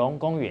九龙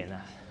公园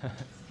啊，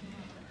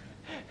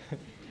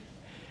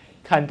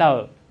看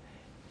到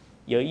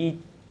有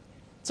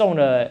种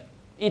了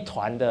一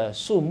团的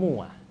树木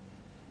啊，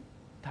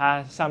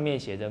它上面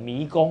写着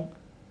迷宫。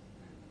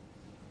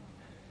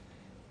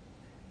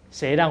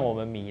谁让我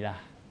们迷了？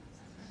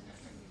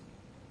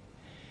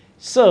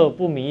色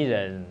不迷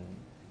人，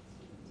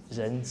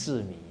人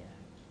自迷啊。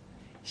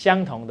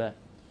相同的，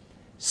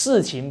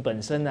事情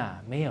本身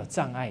啊没有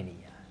障碍你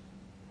啊，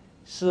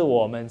是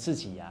我们自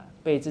己啊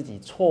被自己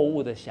错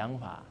误的想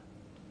法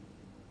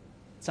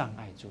障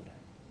碍住了。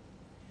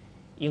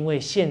因为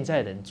现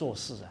在人做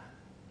事啊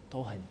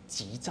都很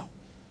急躁，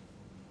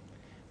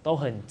都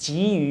很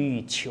急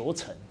于求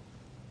成。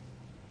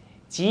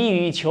急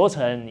于求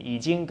成已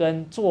经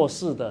跟做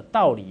事的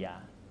道理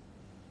啊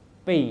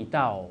背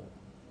道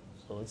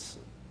而驰，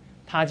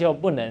他就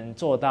不能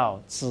做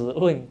到只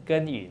问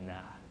耕耘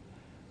啊，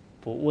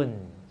不问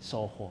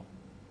收获，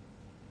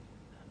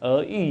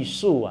而欲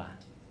速啊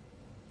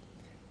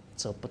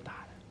则不达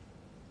了。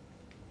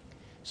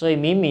所以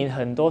明明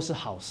很多是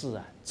好事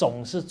啊，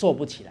总是做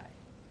不起来。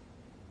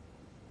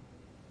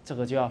这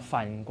个就要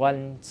反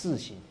观自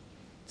省，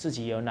自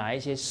己有哪一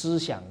些思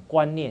想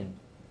观念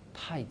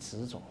太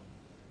执着，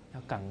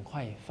要赶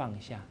快放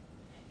下，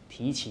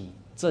提起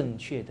正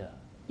确的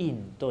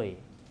应对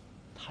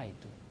态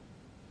度，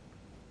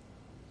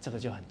这个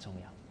就很重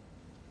要。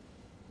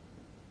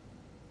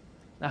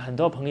那很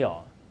多朋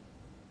友，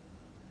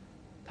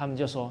他们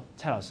就说：“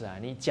蔡老师啊，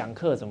你讲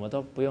课怎么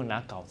都不用拿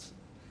稿子？”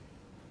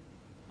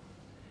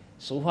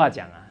俗话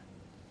讲啊，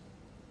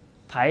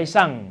台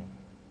上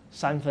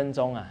3分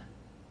钟啊，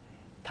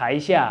台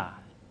下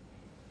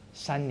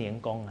3年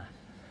功啊。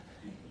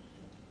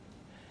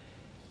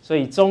所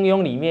以《中庸》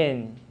里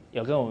面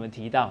有跟我们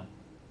提到，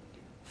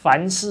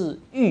凡事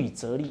预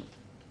则立。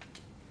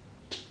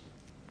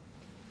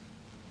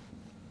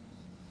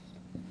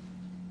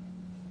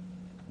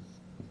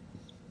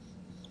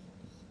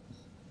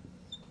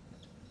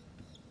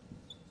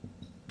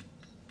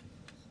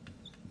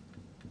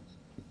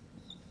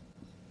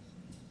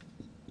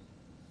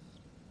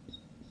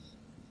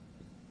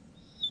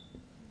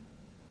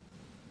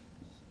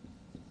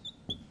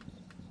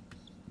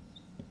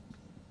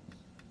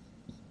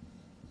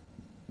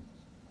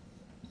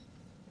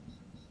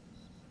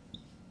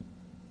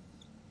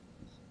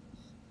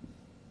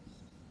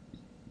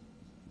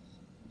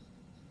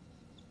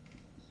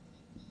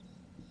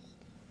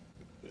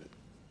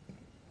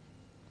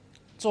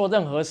做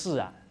任何事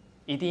啊，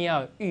一定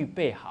要预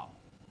备好。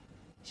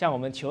像我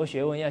们求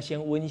学问要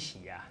先温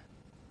习啊，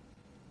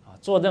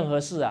做任何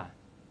事啊，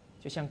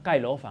就像盖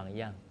楼房一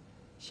样，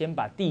先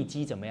把地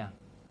基怎么样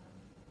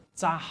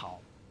扎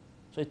好。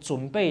所以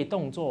准备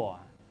动作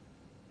啊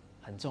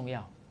很重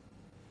要。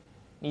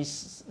你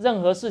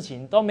任何事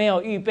情都没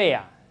有预备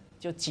啊，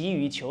就急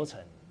于求成，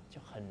就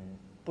很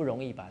不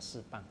容易把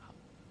事办好。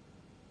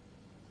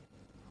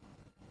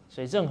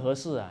所以任何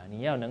事啊，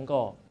你要能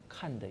够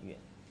看得远。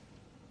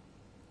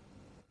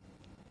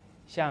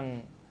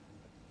像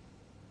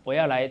我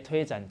要来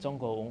推展中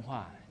国文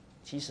化，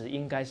其实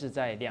应该是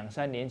在2、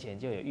3年前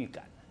就有预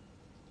感了，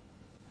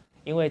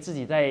因为自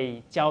己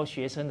在教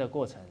学生的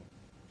过程，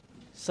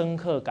深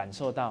刻感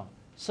受到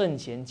圣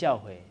贤教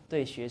诲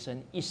对学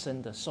生一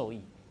生的受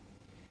益。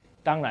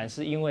当然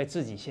是因为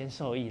自己先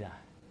受益了，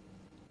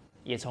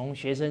也从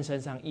学生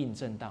身上印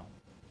证到，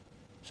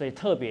所以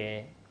特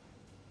别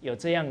有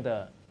这样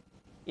的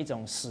一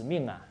种使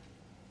命啊，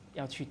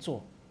要去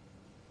做。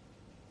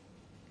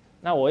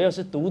那我又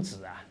是独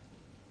子啊，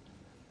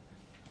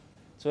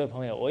诸位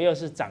朋友，我又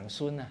是长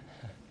孙啊，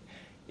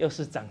又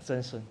是长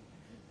曾孙，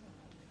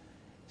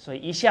所以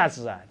一下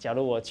子啊，假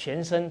如我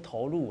全身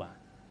投入啊，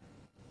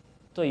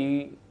对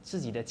于自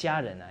己的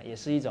家人啊，也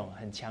是一种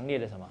很强烈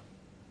的什么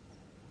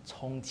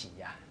冲击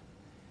呀。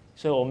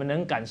所以我们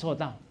能感受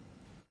到，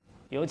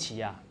尤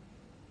其啊，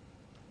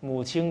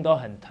母亲都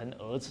很疼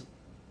儿子，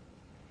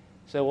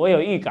所以我有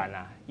预感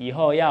啊，以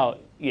后要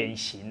远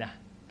行啊。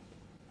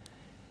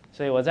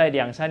所以我在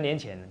2、3年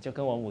前就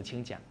跟我母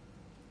亲讲，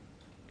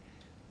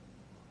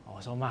我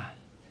说妈，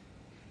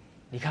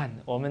你看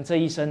我们这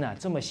一生啊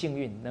这么幸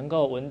运，能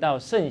够闻到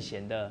圣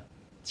贤的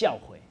教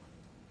诲，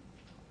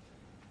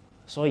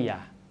所以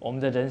啊，我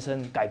们的人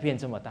生改变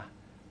这么大。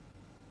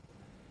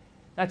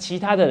那其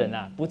他的人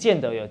啊，不见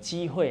得有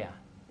机会啊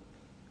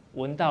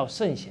闻到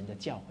圣贤的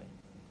教诲，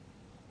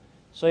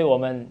所以我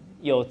们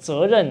有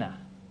责任啊，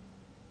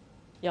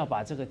要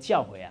把这个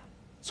教诲啊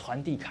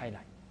传递开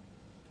来。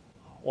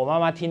我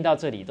妈妈听到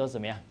这里都怎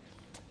么样？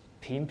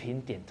频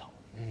频点头，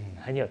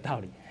很有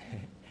道理。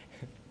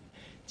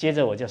接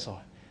着我就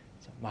说，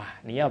妈，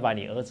你要把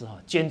你儿子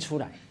捐出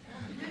来。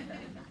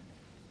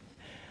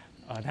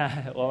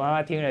我妈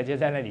妈听了就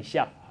在那里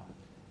笑。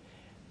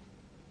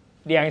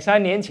2、3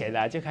年前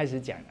啊就开始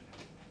讲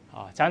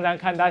了，常常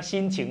看他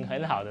心情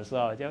很好的时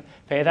候，就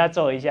陪他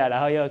坐一下，然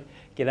后又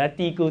给他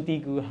嘀咕嘀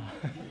咕。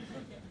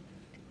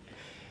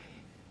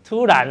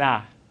突然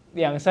啊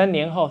，2、3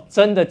年后，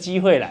真的机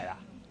会来了。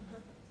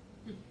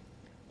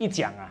一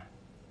讲啊，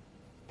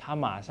他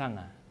马上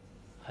啊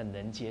很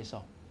能接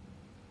受，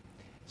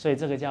所以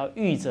这个叫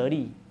预则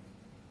立。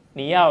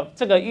你要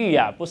这个预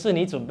啊，不是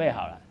你准备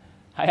好了，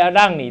还要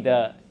让你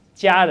的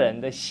家人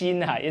的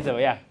心啊也怎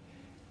么样，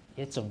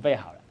也准备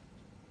好了。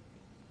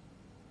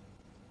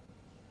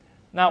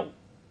那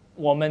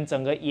我们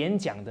整个演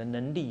讲的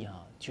能力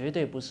啊，绝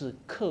对不是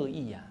刻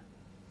意啊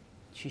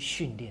去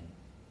训练，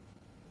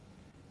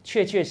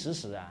确确实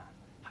实啊，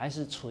还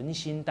是存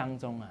心当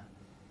中啊，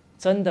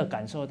真的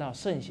感受到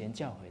圣贤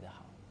教诲的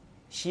好，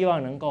希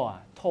望能够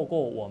啊，透过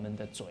我们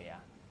的嘴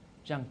啊，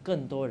让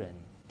更多人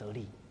得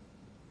利。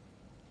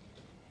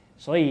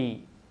所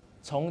以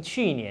从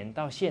去年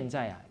到现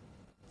在啊，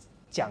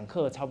讲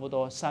课差不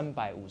多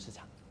350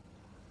场，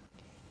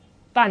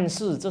但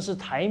是这是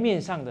台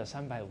面上的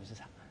350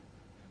场，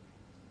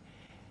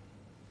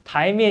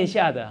台面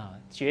下的啊，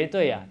绝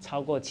对啊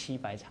超过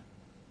700场。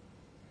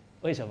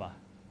为什么？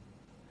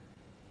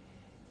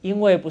因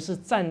为不是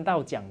站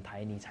到讲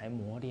台你才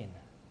磨练啊，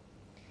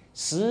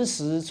时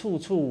时处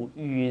处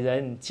与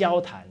人交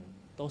谈，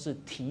都是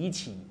提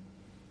起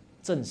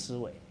正思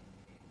维，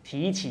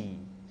提起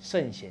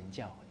圣贤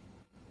教诲。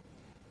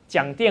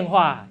讲电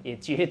话也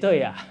绝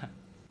对啊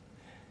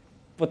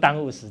不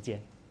耽误时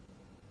间。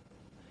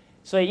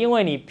所以因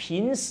为你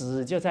平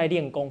时就在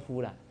练功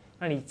夫了，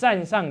那你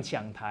站上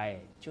讲台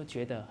就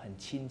觉得很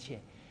亲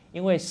切，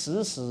因为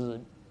时时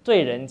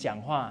对人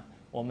讲话，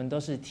我们都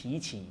是提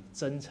起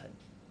真诚。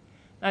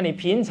那你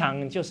平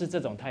常就是这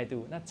种态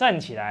度，那站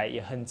起来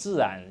也很自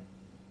然，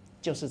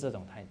就是这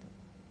种态度。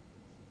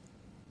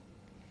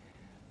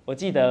我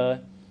记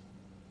得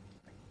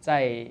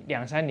在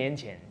2、3年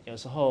前，有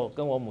时候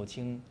跟我母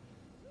亲，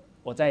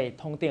我在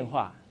通电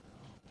话，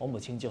我母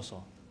亲就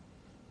说：“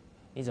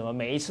你怎么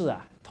每一次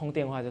啊通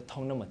电话就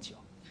通那么久？”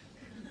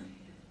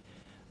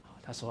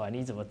她说：“啊，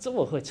你怎么这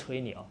么会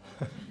吹牛？”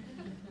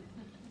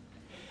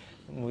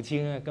母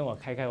亲跟我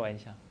开玩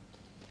笑。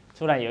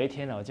突然有一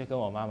天呢，我就跟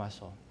我妈妈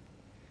说：“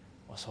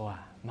我说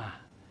啊，妈，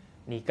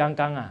你刚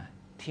刚啊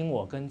听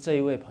我跟这一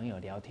位朋友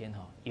聊天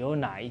有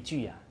哪一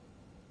句啊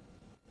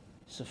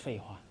是废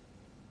话？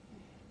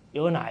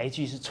有哪一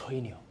句是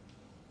吹牛？”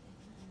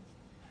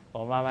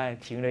我妈妈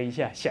停了一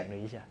下，想了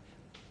一下，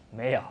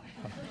没有。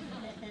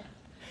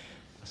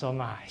我说：“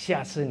妈，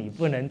下次你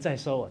不能再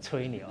说我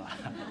吹牛啊。”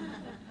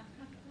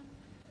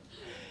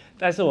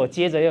但是我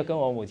接着又跟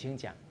我母亲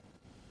讲，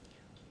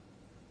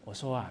我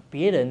说啊，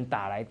别人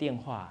打来电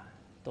话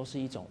都是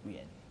一种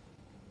缘，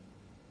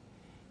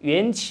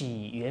缘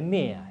起缘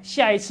灭啊，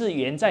下一次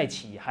缘再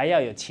起还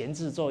要有前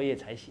置作业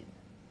才行。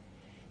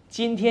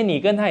今天你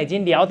跟他已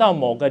经聊到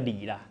某个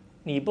理了，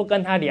你不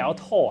跟他聊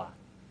透啊，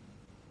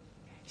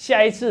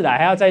下一次来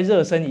还要再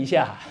热身一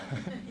下。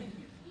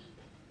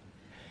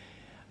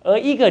而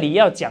一个理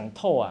要讲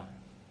透啊，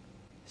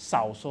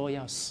少说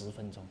要10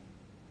分钟，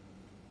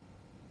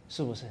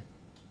是不是？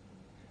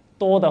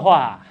多的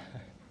话，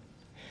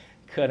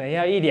可能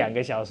要1、2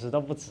个小时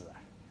都不止啊，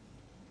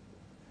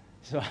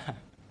是吧？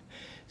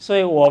所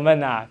以我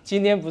们啊，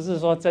今天不是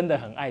说真的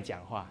很爱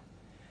讲话，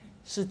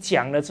是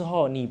讲了之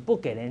后你不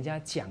给人家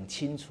讲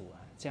清楚啊，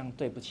这样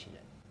对不起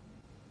人，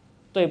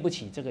对不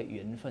起这个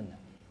缘分啊。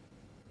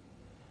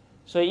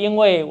所以因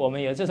为我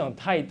们有这种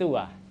态度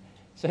啊，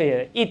所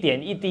以一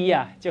点一滴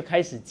啊就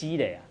开始积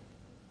累啊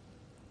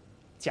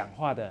讲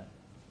话的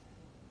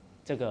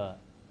这个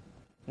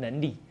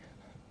能力，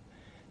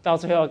到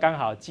最后刚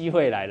好机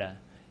会来了，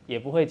也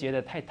不会觉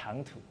得太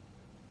唐突。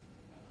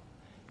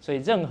所以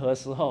任何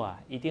时候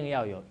啊，一定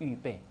要有预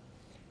备，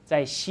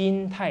在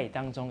心态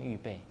当中预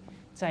备，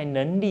在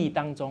能力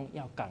当中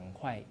要赶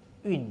快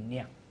酝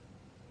酿。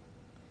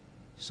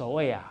所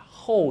谓啊，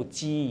厚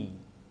积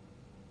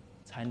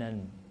才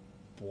能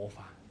薄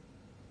发。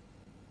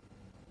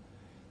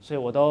所以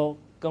我都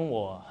跟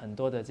我很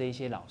多的这一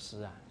些老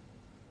师啊，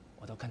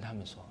我都跟他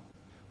们说，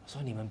我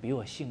说你们比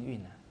我幸运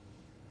啊，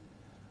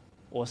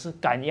我是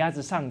赶鸭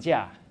子上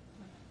架，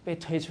被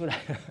推出来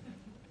了。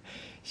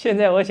现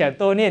在我想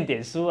多念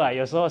点书啊，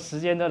有时候时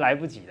间都来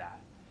不及了。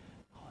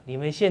你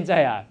们现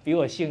在啊比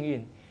我幸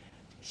运，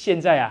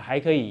现在啊还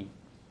可以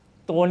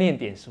多念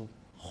点书，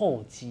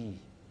厚积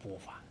薄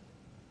发。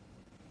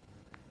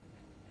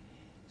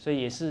所以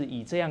也是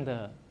以这样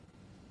的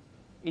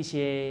一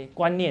些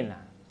观念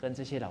啊，跟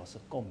这些老师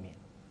共勉。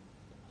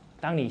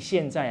当你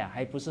现在啊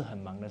还不是很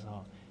忙的时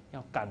候，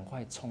要赶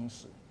快充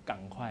实，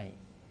赶快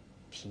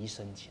提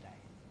升起来。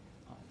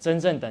真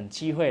正等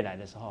机会来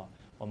的时候，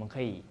我们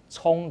可以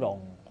从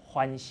容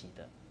欢喜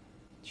的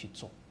去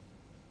做。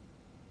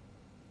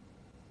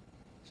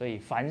所以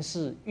凡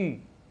事预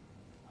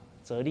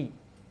则立，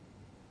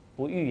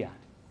不预啊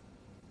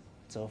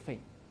则废。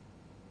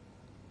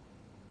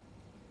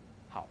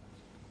好，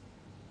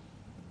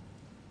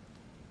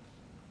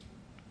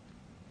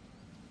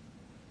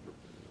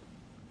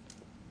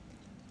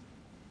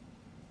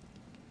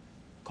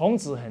孔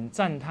子很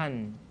赞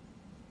叹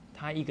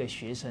他一个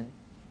学生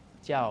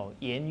叫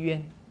颜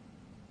渊。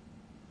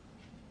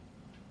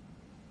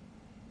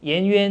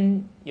颜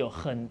渊有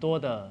很多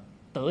的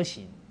德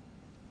行，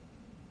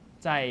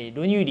在《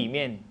论语》里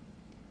面，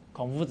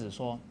孔夫子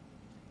说，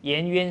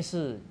颜渊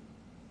是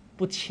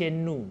不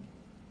迁怒、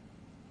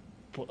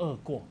不贰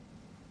过，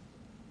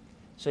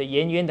所以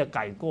颜渊的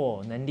改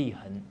过能力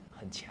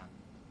很强，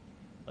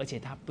而且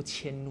他不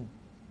迁怒，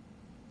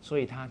所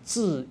以他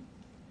治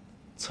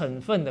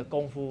惩分的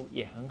功夫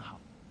也很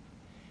好。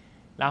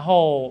然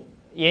后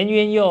颜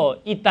渊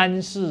又一箪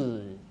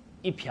食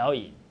一瓢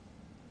饮，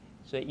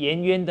所以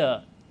颜渊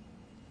的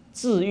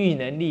治愈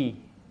能力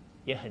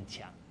也很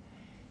强，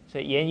所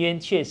以颜渊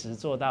确实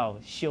做到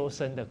修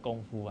身的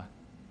功夫啊。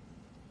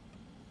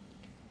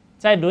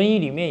在《论语》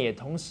里面也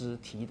同时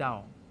提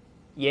到，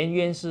颜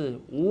渊是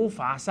无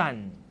乏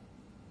善、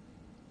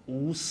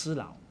无私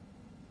劳，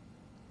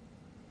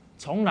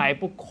从来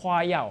不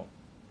夸耀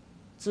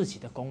自己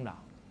的功劳，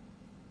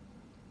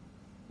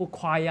不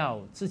夸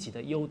耀自己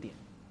的优点，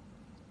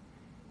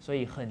所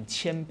以很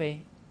谦卑，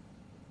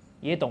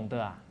也懂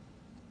得啊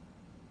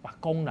把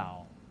功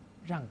劳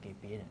让给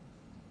别人，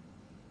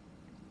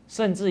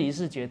甚至于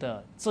是觉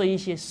得这一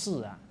些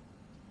事啊，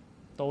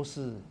都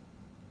是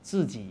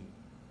自己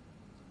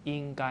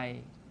应该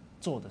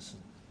做的事。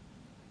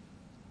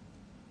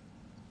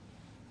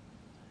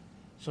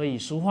所以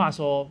俗话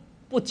说，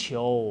不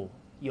求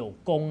有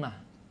功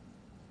啊，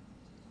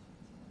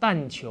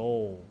但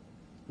求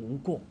无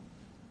过。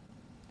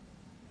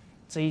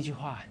这一句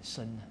话很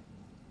深啊。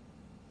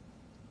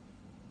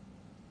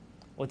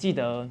我记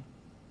得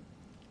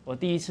我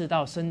第一次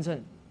到深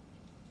圳，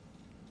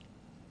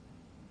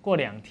过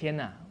2天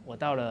啊，我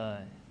到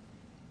了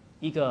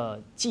一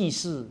个祭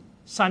祀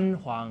三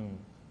皇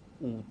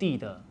五帝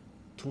的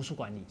图书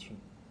馆里去。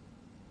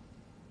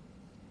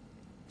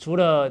除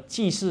了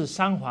祭祀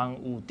三皇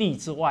五帝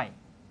之外，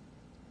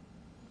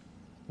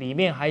里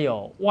面还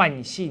有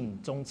万姓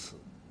宗祠，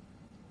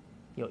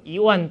有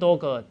1万多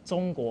个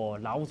中国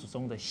老祖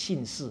宗的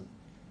姓氏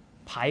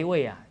牌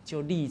位啊，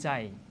就立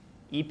在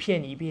一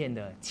片一片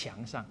的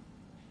墙上。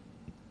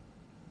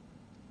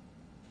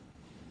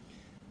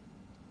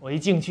我一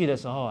进去的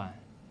时候啊，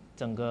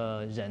整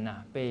个人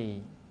啊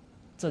被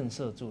震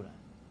慑住了。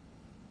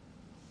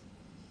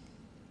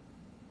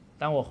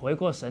当我回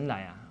过神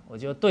来啊，我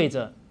就对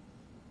着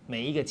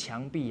每一个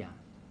墙壁啊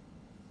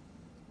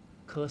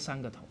磕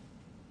3个头。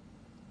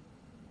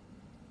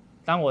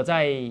当我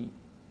在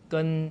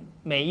跟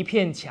每一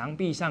片墙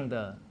壁上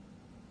的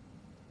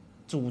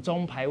祖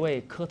宗牌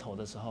位磕头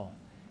的时候，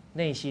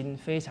内心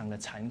非常的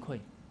惭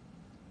愧。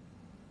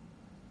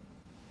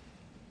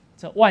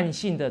这万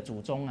姓的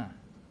祖宗啊，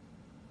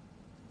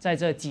在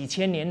这几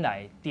千年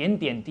来点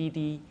点滴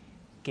滴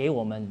给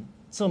我们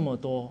这么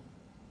多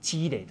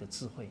积累的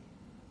智慧，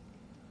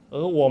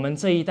而我们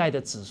这一代的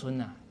子孙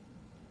啊，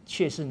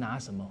却是拿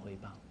什么回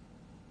报？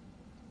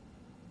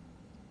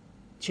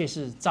却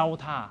是糟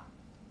蹋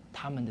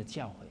他们的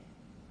教诲，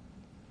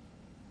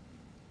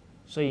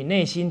所以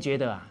内心觉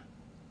得啊，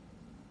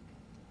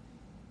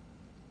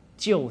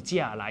救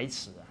驾来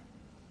迟啊，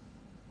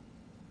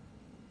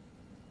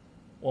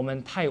我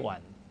们太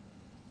晚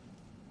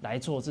来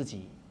做自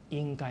己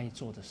应该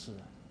做的事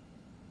啊，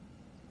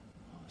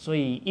所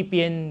以一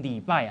边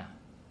礼拜啊，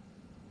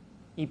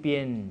一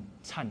边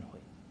忏悔，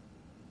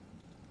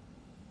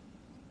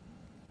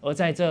而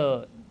在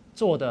这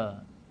做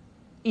的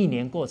1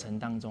年过程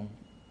当中，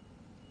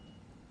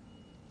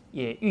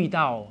也遇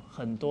到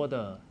很多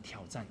的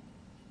挑战，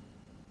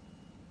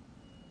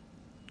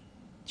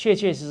确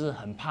确实实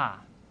很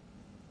怕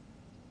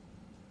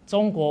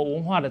中国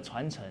文化的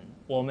传承，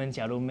我们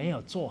假如没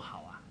有做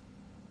好啊，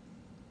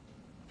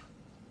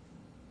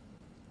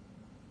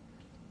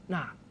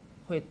那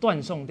会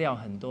断送掉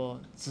很多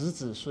子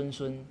子孙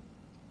孙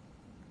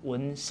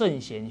闻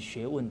圣贤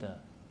学问的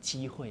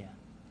机会啊。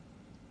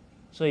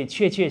所以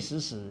确确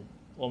实实，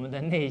我们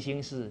的内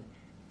心是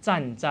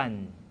战战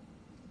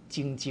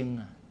兢兢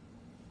啊，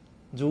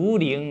如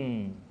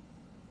临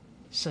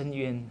深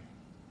渊，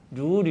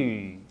如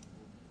履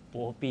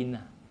薄冰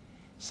啊，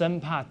生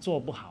怕做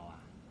不好啊，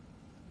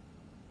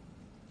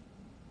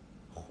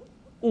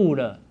误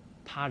了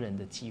他人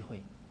的机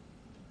会。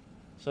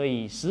所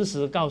以时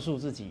时告诉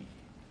自己，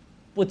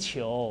不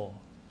求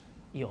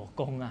有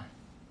功啊，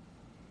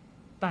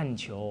但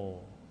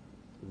求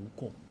无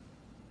过。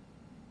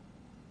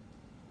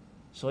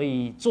所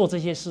以做这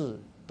些事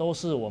都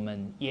是我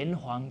们炎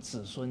黄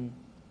子孙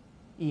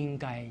应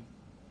该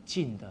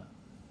尽的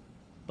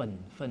本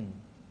分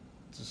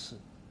之事，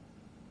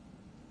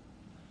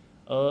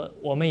而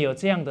我们有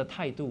这样的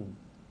态度，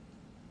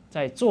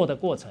在做的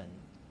过程，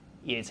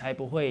也才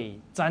不会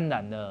沾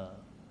染了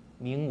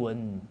名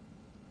闻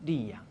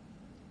利养，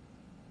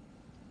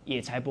也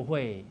才不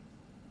会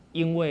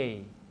因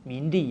为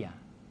名利啊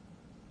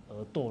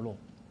而堕落。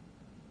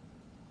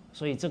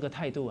所以这个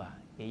态度啊，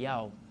也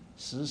要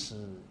时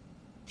时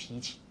提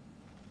起。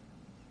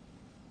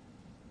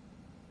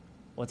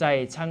我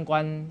在参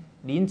观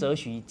林则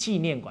徐纪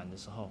念馆的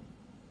时候，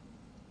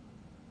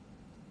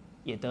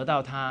也得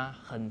到他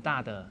很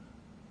大的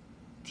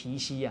提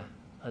携啊，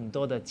很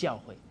多的教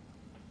诲。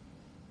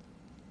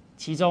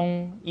其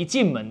中一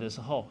进门的时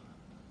候，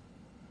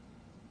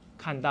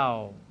看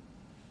到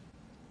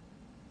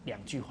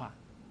2句话：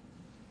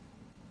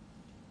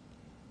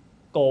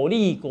苟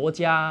利国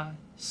家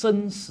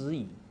生死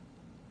以，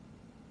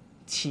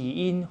岂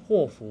因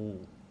祸福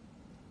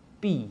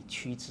必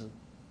趋之。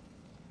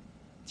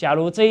假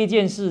如这一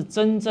件事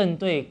真正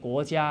对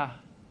国家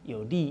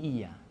有利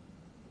益啊，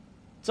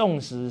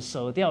纵使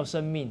舍掉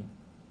生命，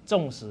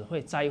纵使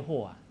会灾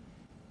祸啊，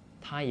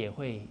他也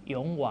会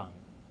勇往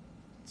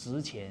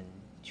直前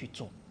去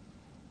做。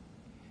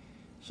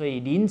所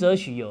以林则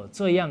徐有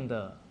这样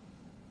的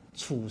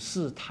处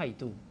事态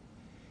度，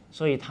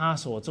所以他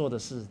所做的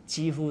事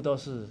几乎都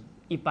是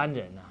一般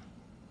人啊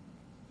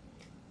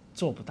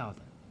做不到的。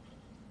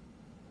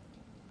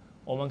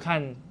我们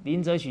看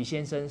林则徐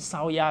先生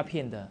烧鸦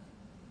片的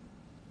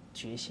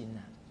决心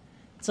啊，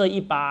这一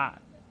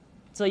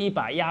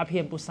把鸦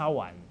片不烧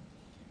完，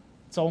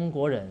中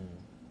国人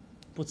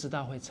不知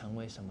道会成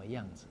为什么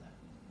样子啊。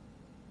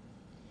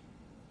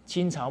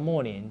清朝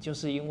末年就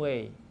是因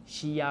为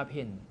吸鸦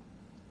片，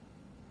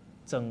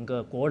整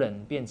个国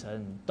人变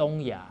成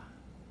东亚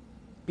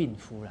病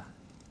夫了。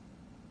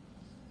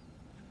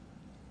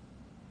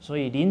所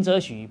以林则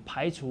徐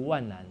排除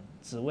万难，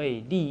只为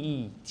利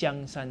益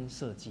江山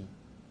社稷。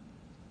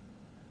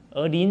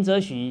而林则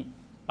徐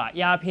把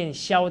鸦片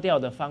消掉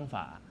的方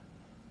法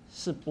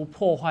是不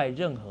破坏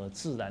任何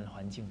自然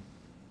环境，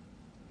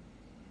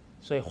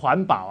所以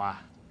环保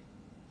啊，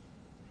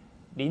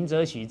林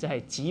则徐在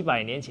几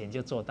百年前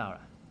就做到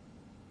了。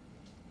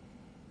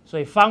所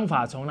以方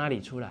法从哪里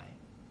出来？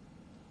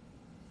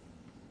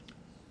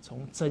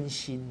从真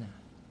心啊，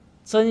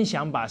真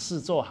想把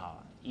事做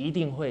好，一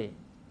定会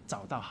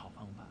找到好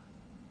方法。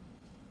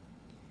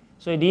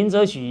所以林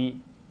则徐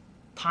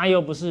他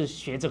又不是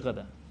学这个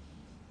的，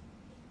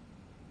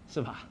是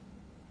吧？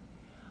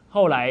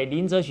后来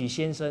林则徐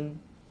先生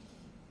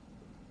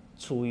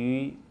处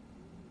于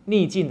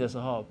逆境的时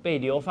候，被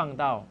流放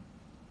到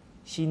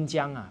新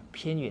疆啊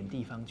偏远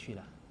地方去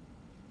了，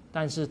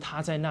但是他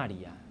在那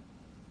里啊，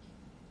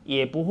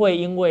也不会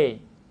因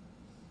为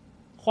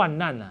患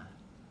难啊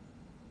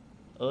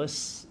而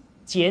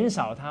减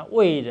少他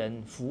为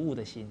人服务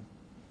的心，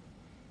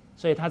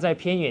所以他在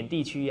偏远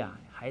地区啊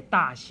还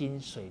大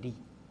兴水利，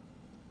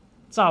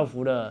造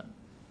福了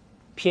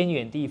偏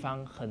远地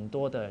方很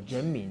多的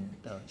人民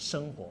的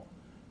生活，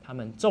他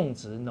们种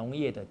植农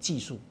业的技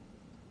术。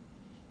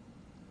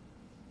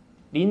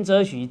林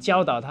则徐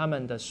教导他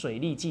们的水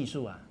利技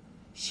术啊，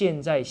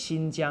现在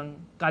新疆、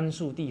甘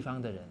肃地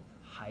方的人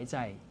还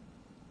在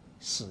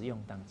使用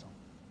当中。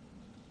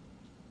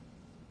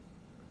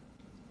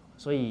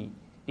所以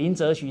林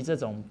则徐这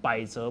种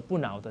百折不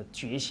挠的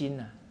决心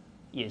呢，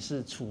也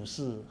是处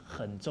事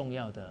很重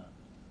要的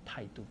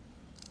态度。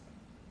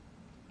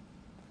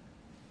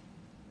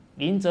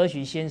林则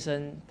徐先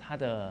生他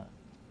的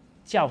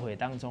教诲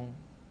当中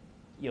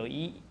有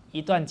一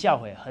段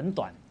教诲很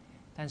短，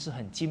但是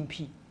很精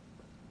辟。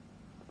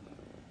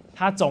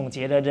他总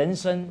结了人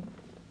生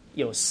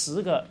有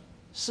10个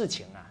事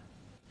情啊，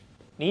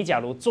你假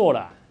如做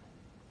了，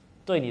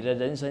对你的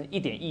人生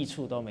一点益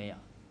处都没有。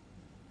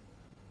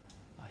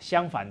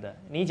相反的，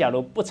你假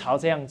如不朝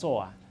这样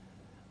做啊，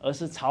而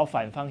是朝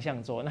反方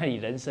向做，那你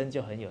人生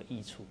就很有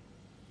益处。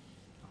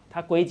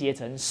它归结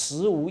成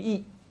10无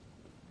益。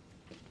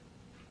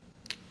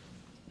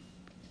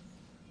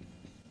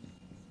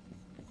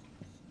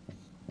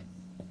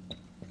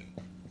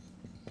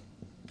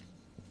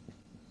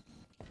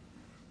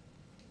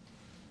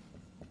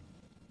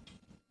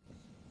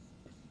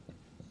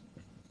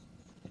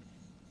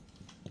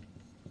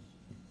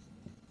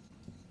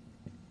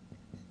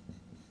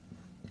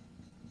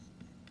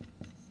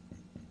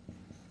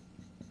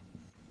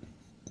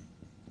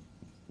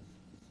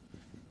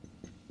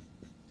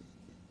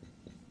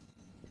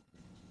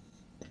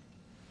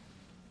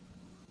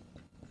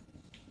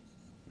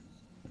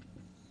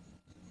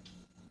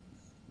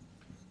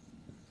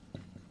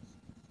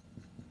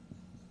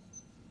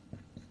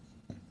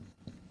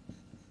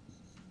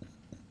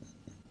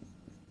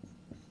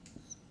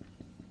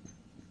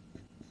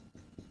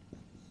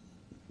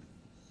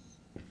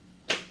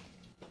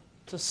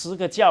这10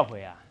个教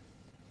诲啊，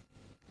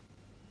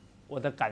我的感